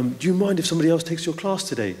 do you mind if somebody else takes your class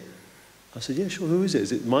today? I said, yeah, sure, who is it?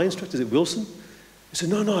 Is it my instructor? Is it Wilson? He said,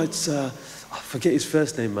 no, it's, I forget his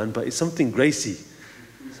first name, man, but it's something Gracie.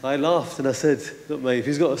 So I laughed and I said, look, mate, if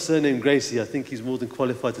he's got a surname Gracie, I think he's more than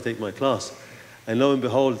qualified to take my class. And lo and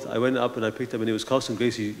behold, I went up and I picked up, and it was Carlson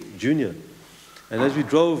Gracie Jr. And as we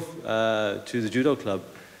drove to the judo club,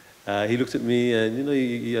 he looked at me and,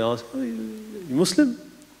 he asked, oh, you Muslim?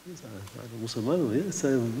 I said, I'm Muslim, yes,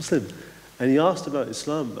 I'm Muslim. And he asked about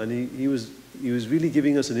Islam, and he was really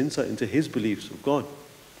giving us an insight into his beliefs of God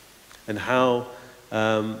and how,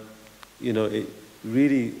 it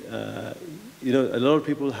really, a lot of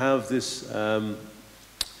people have this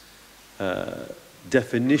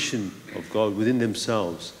definition of God within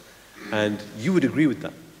themselves, and you would agree with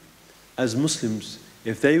that. As Muslims,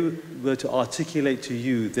 if they were to articulate to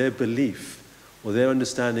you their belief or their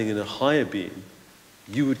understanding in a higher being,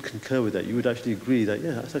 you would concur with that. You would actually agree that,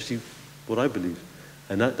 yeah, that's actually what I believe.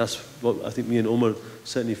 And that's what I think me and Omar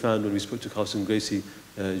certainly found when we spoke to Carlson Gracie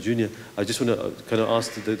Jr. I just want to kind of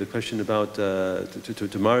ask the question about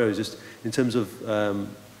to Mario, just in terms of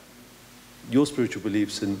your spiritual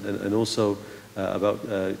beliefs and also about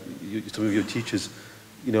some of your teachers.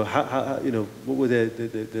 You know, how you know, what were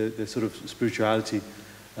their sort of spirituality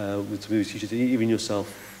with some of your teachers, even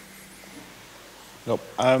yourself? No,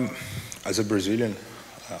 as a Brazilian,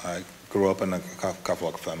 I grew up in a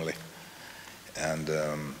Catholic family, and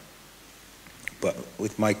but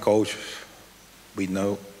with my coach, we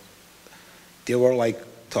know they were like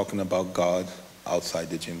talking about God outside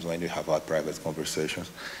the gyms when you have our private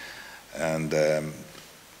conversations, and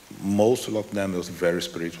most of them was very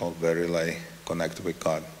spiritual, very like connected with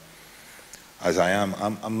God. As I am,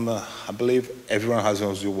 I believe everyone has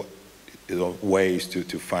his own ways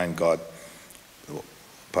to find God.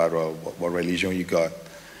 Part of what religion you got,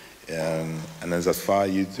 and as far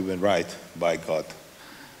as you doing right by God,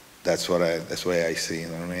 that's what I see. You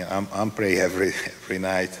know what I mean? I'm praying every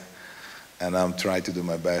night, and I'm trying to do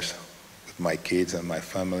my best with my kids and my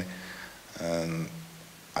family, and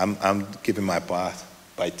I'm giving my part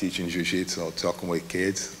by teaching Jiu-Jitsu or talking with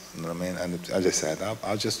kids. You know what I mean? And as I said,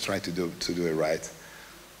 I'll just try to do it right.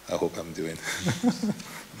 I hope I'm doing.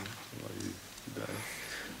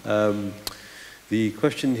 The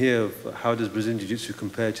question here of how does Brazilian Jiu-Jitsu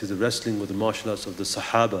compare to the wrestling or the martial arts of the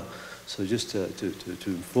Sahaba? So just to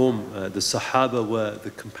inform, the Sahaba were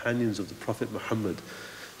the companions of the Prophet Muhammad.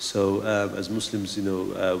 So as Muslims, you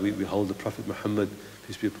know, we hold the Prophet Muhammad,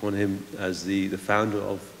 peace be upon him, as the founder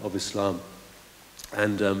of Islam.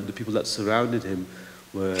 And the people that surrounded him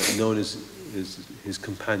were known as his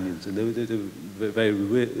companions, and they were very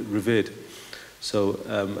revered. So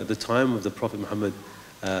at the time of the Prophet Muhammad,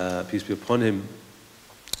 peace be upon him,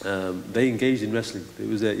 they engaged in wrestling. It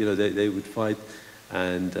was you know, they would fight,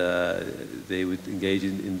 and they would engage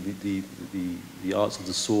in the arts of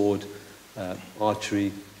the sword,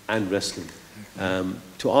 archery, and wrestling.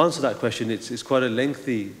 To answer that question, it's quite a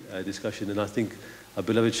lengthy discussion, and I think our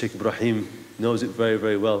beloved Sheikh Ibrahim knows it very,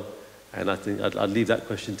 very well. And I think I'd leave that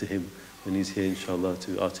question to him when he's here, inshallah,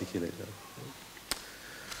 to articulate that.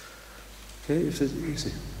 Okay, if there's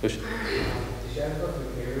a question. Did you ever go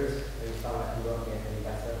through periods where you felt like you weren't getting any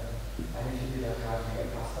better? And if you did, how did you get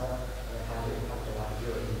past that? And how did it impact your life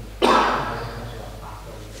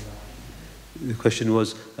during? The question was,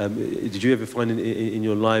 did you ever find in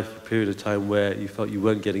your life a period of time where you felt you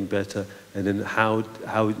weren't getting better, and then how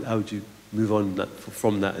would you move on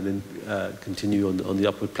from that and then continue on the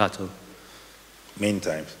upward plateau? Many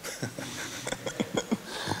times.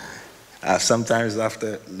 Sometimes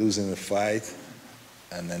after losing a fight,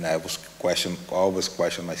 and then I always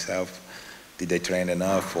question myself, did I train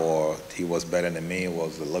enough, or he was better than me, it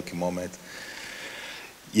was a lucky moment.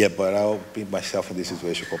 Yeah, but I'll beat myself in this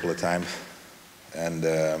situation a couple of times. And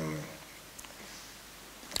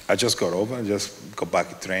I just got over and just got back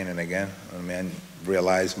to training again. I mean,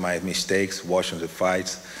 realized my mistakes, watching the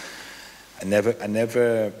fights. I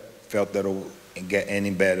never felt that I would get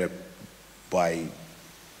any better by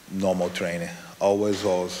normal training. Always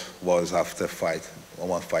was after fight,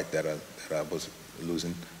 one fight that I was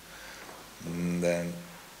losing. And then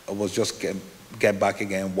I was just get back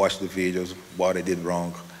again, watch the videos, what I did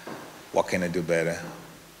wrong, what can I do better.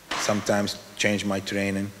 Sometimes change my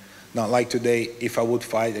training. Not like today, if I would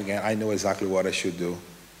fight again, I know exactly what I should do.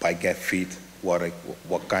 By get fit,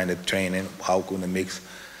 what kind of training, how can I mix.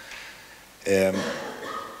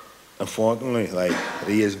 Unfortunately, like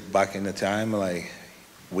years back in the time, like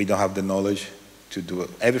we don't have the knowledge to do it.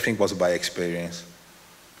 Everything was by experience.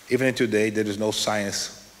 Even today, there is no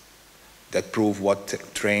science that proves what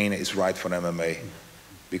train is right for MMA,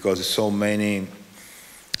 because there's so many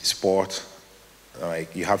sports.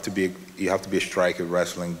 Like you have to be a striker,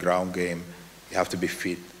 wrestling, ground game. You have to be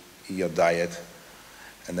fit, your diet,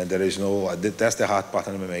 and then there is no. That's the hard part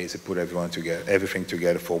of MMA, is to put everything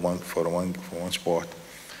together for one sport.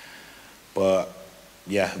 But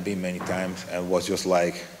yeah, been many times, and it was just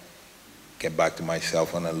like get back to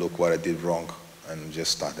myself and I look what I did wrong and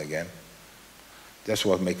just start again. That's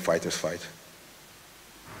what makes fighters fight.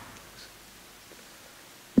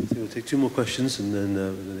 I think we'll take two more questions and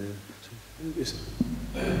then. Yes.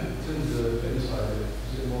 In terms of the fitness side of it,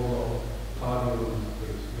 is it more cardio?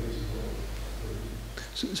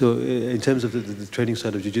 So in terms of the training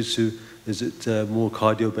side of Jiu-Jitsu, is it more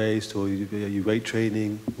cardio-based, or are you weight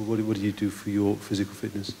training? What do you do for your physical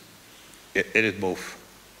fitness? It is both.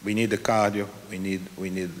 We need the cardio. We need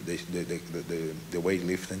the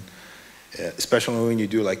weightlifting, especially when you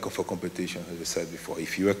do like for competition. As I said before,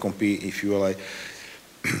 if you are like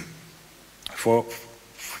for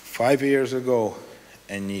 5 years ago,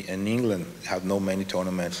 in England have no many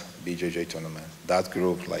tournaments, BJJ tournaments. That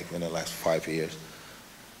group, like in the last 5 years.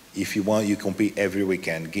 If you want, you compete every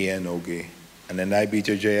weekend, gi and no gi. And then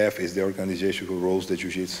IBJJF is the organization who rules the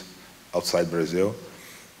jiu-jitsu outside Brazil.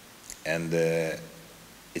 And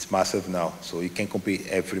it's massive now, so you can compete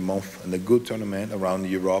every month in a good tournament around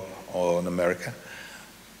Europe or in America.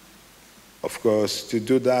 Of course, to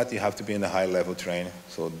do that, you have to be in a high-level training.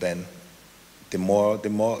 So then,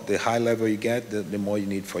 the high level you get, the more you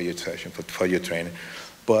need for your session, for your training.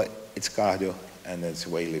 But it's cardio and it's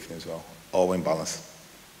weightlifting as well, all in balance.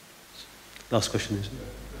 Last question is.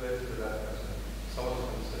 Related to that question, someone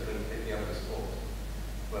considering taking up the sport,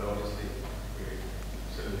 but obviously we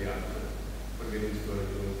shouldn't be unfit. But we need to go to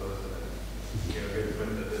do it first and then get fit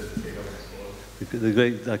to take up the sport. The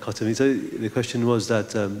great dichotomy. So the question was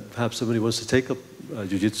that perhaps somebody wants to take up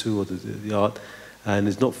jiu-jitsu or the art and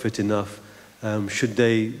is not fit enough. Should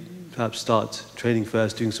they perhaps start training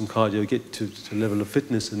first, doing some cardio, get to a level of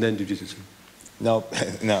fitness, and then do jiu-jitsu? No,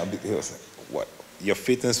 no, because what? Your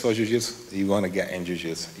fitness for jiu-jitsu, you're going to get in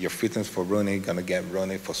jiu-jitsu. Your fitness for running, you're going to get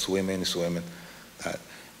running. For swimming.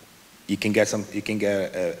 You can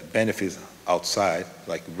get benefits outside,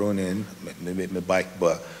 like running, maybe bike,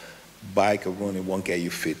 but bike or running won't get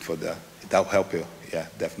you fit for that. That'll help you, yeah,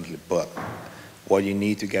 definitely. But what you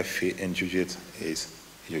need to get fit in jiu-jitsu is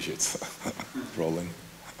jiu-jitsu, rolling.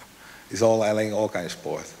 It's all, I like all kinds of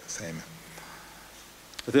sports, same.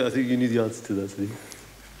 I think you knew the answer to that, Steve.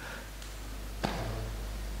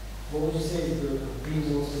 What would you say is the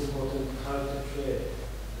most important character trait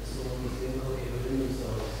that someone needs to inculcate within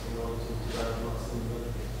themselves in order to develop maximum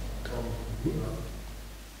benefit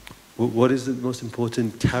from? What is the most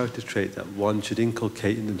important character trait that one should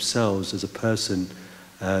inculcate in themselves as a person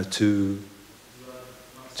to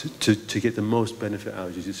get the most benefit out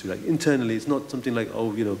of jiu-jitsu? Like internally, it's not something like,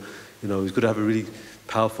 oh, you know, he's got to have a really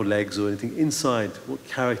powerful legs or anything. Inside, what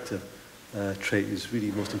character trait is really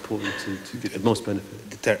most important to get the most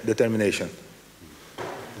benefit? Determination.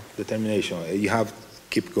 Determination. You have to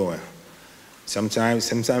keep going.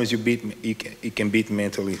 Sometimes you can beat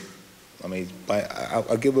mentally. I mean,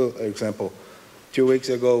 I'll give an example. 2 weeks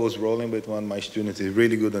ago, I was rolling with one of my students. He's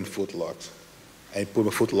really good on foot locks. And he put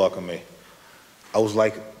a foot lock on me. I was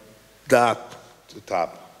like that to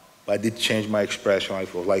top. But I did change my expression. I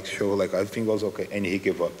was like, show, like everything was okay. And he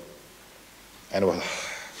gave up. And it was,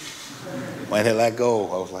 when he let go,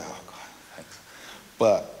 I was like, oh God, thanks.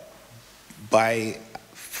 But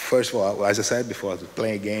first of all, as I said before, I was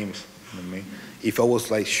playing games. You know what I mean? If I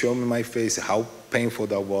was like showing my face how painful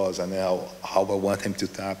that was and how I want him to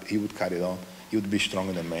tap, he would cut it on. He would be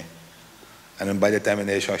stronger than me. And then by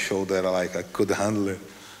determination, I showed that I could handle it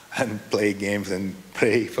and play games and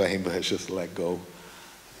pray for him, but just let go.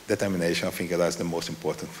 Determination, I think that's the most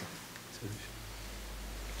important.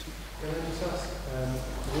 Can I just ask,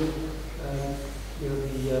 with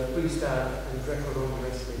the freestyle and Greco-Roman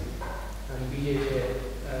wrestling and BJJ,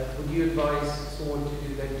 would you advise someone to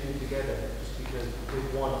do them two together? Just because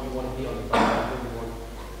with one you want to be on the back, and the one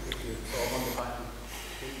if you're sort of on the back.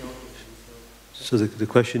 So the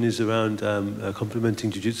question is around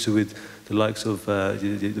complementing jiu-jitsu with the likes of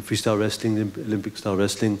the freestyle wrestling, the Olympic-style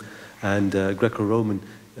wrestling, and Greco-Roman.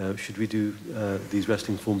 Should we do these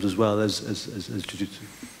wrestling forms as well as jiu-jitsu?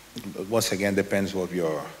 Once again, depends what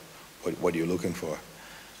you're looking for.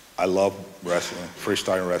 I love wrestling,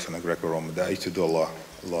 freestyle wrestling and Greco-Roman. I used to do a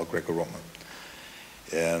lot Greco-Roman.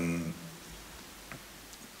 And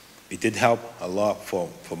it did help a lot for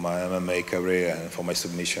my MMA career and for my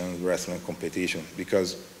submission wrestling competition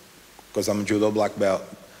because I'm a judo black belt.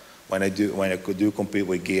 When I could compete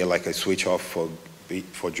with gear, like I switch off for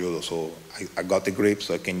judo. So I got the grip,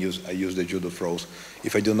 so I use the judo throws.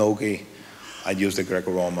 If I do no gi, I use the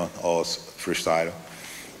Greco-Roman or freestyle.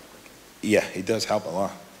 Yeah, it does help a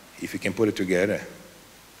lot if you can put it together.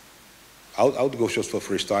 I would go just for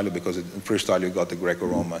freestyle because in freestyle you got the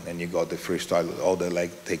Greco-Roman and you got the freestyle, all the leg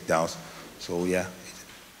takedowns. So yeah,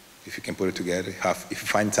 if you can put it together, if you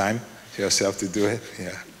find time for yourself to do it,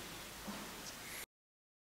 yeah.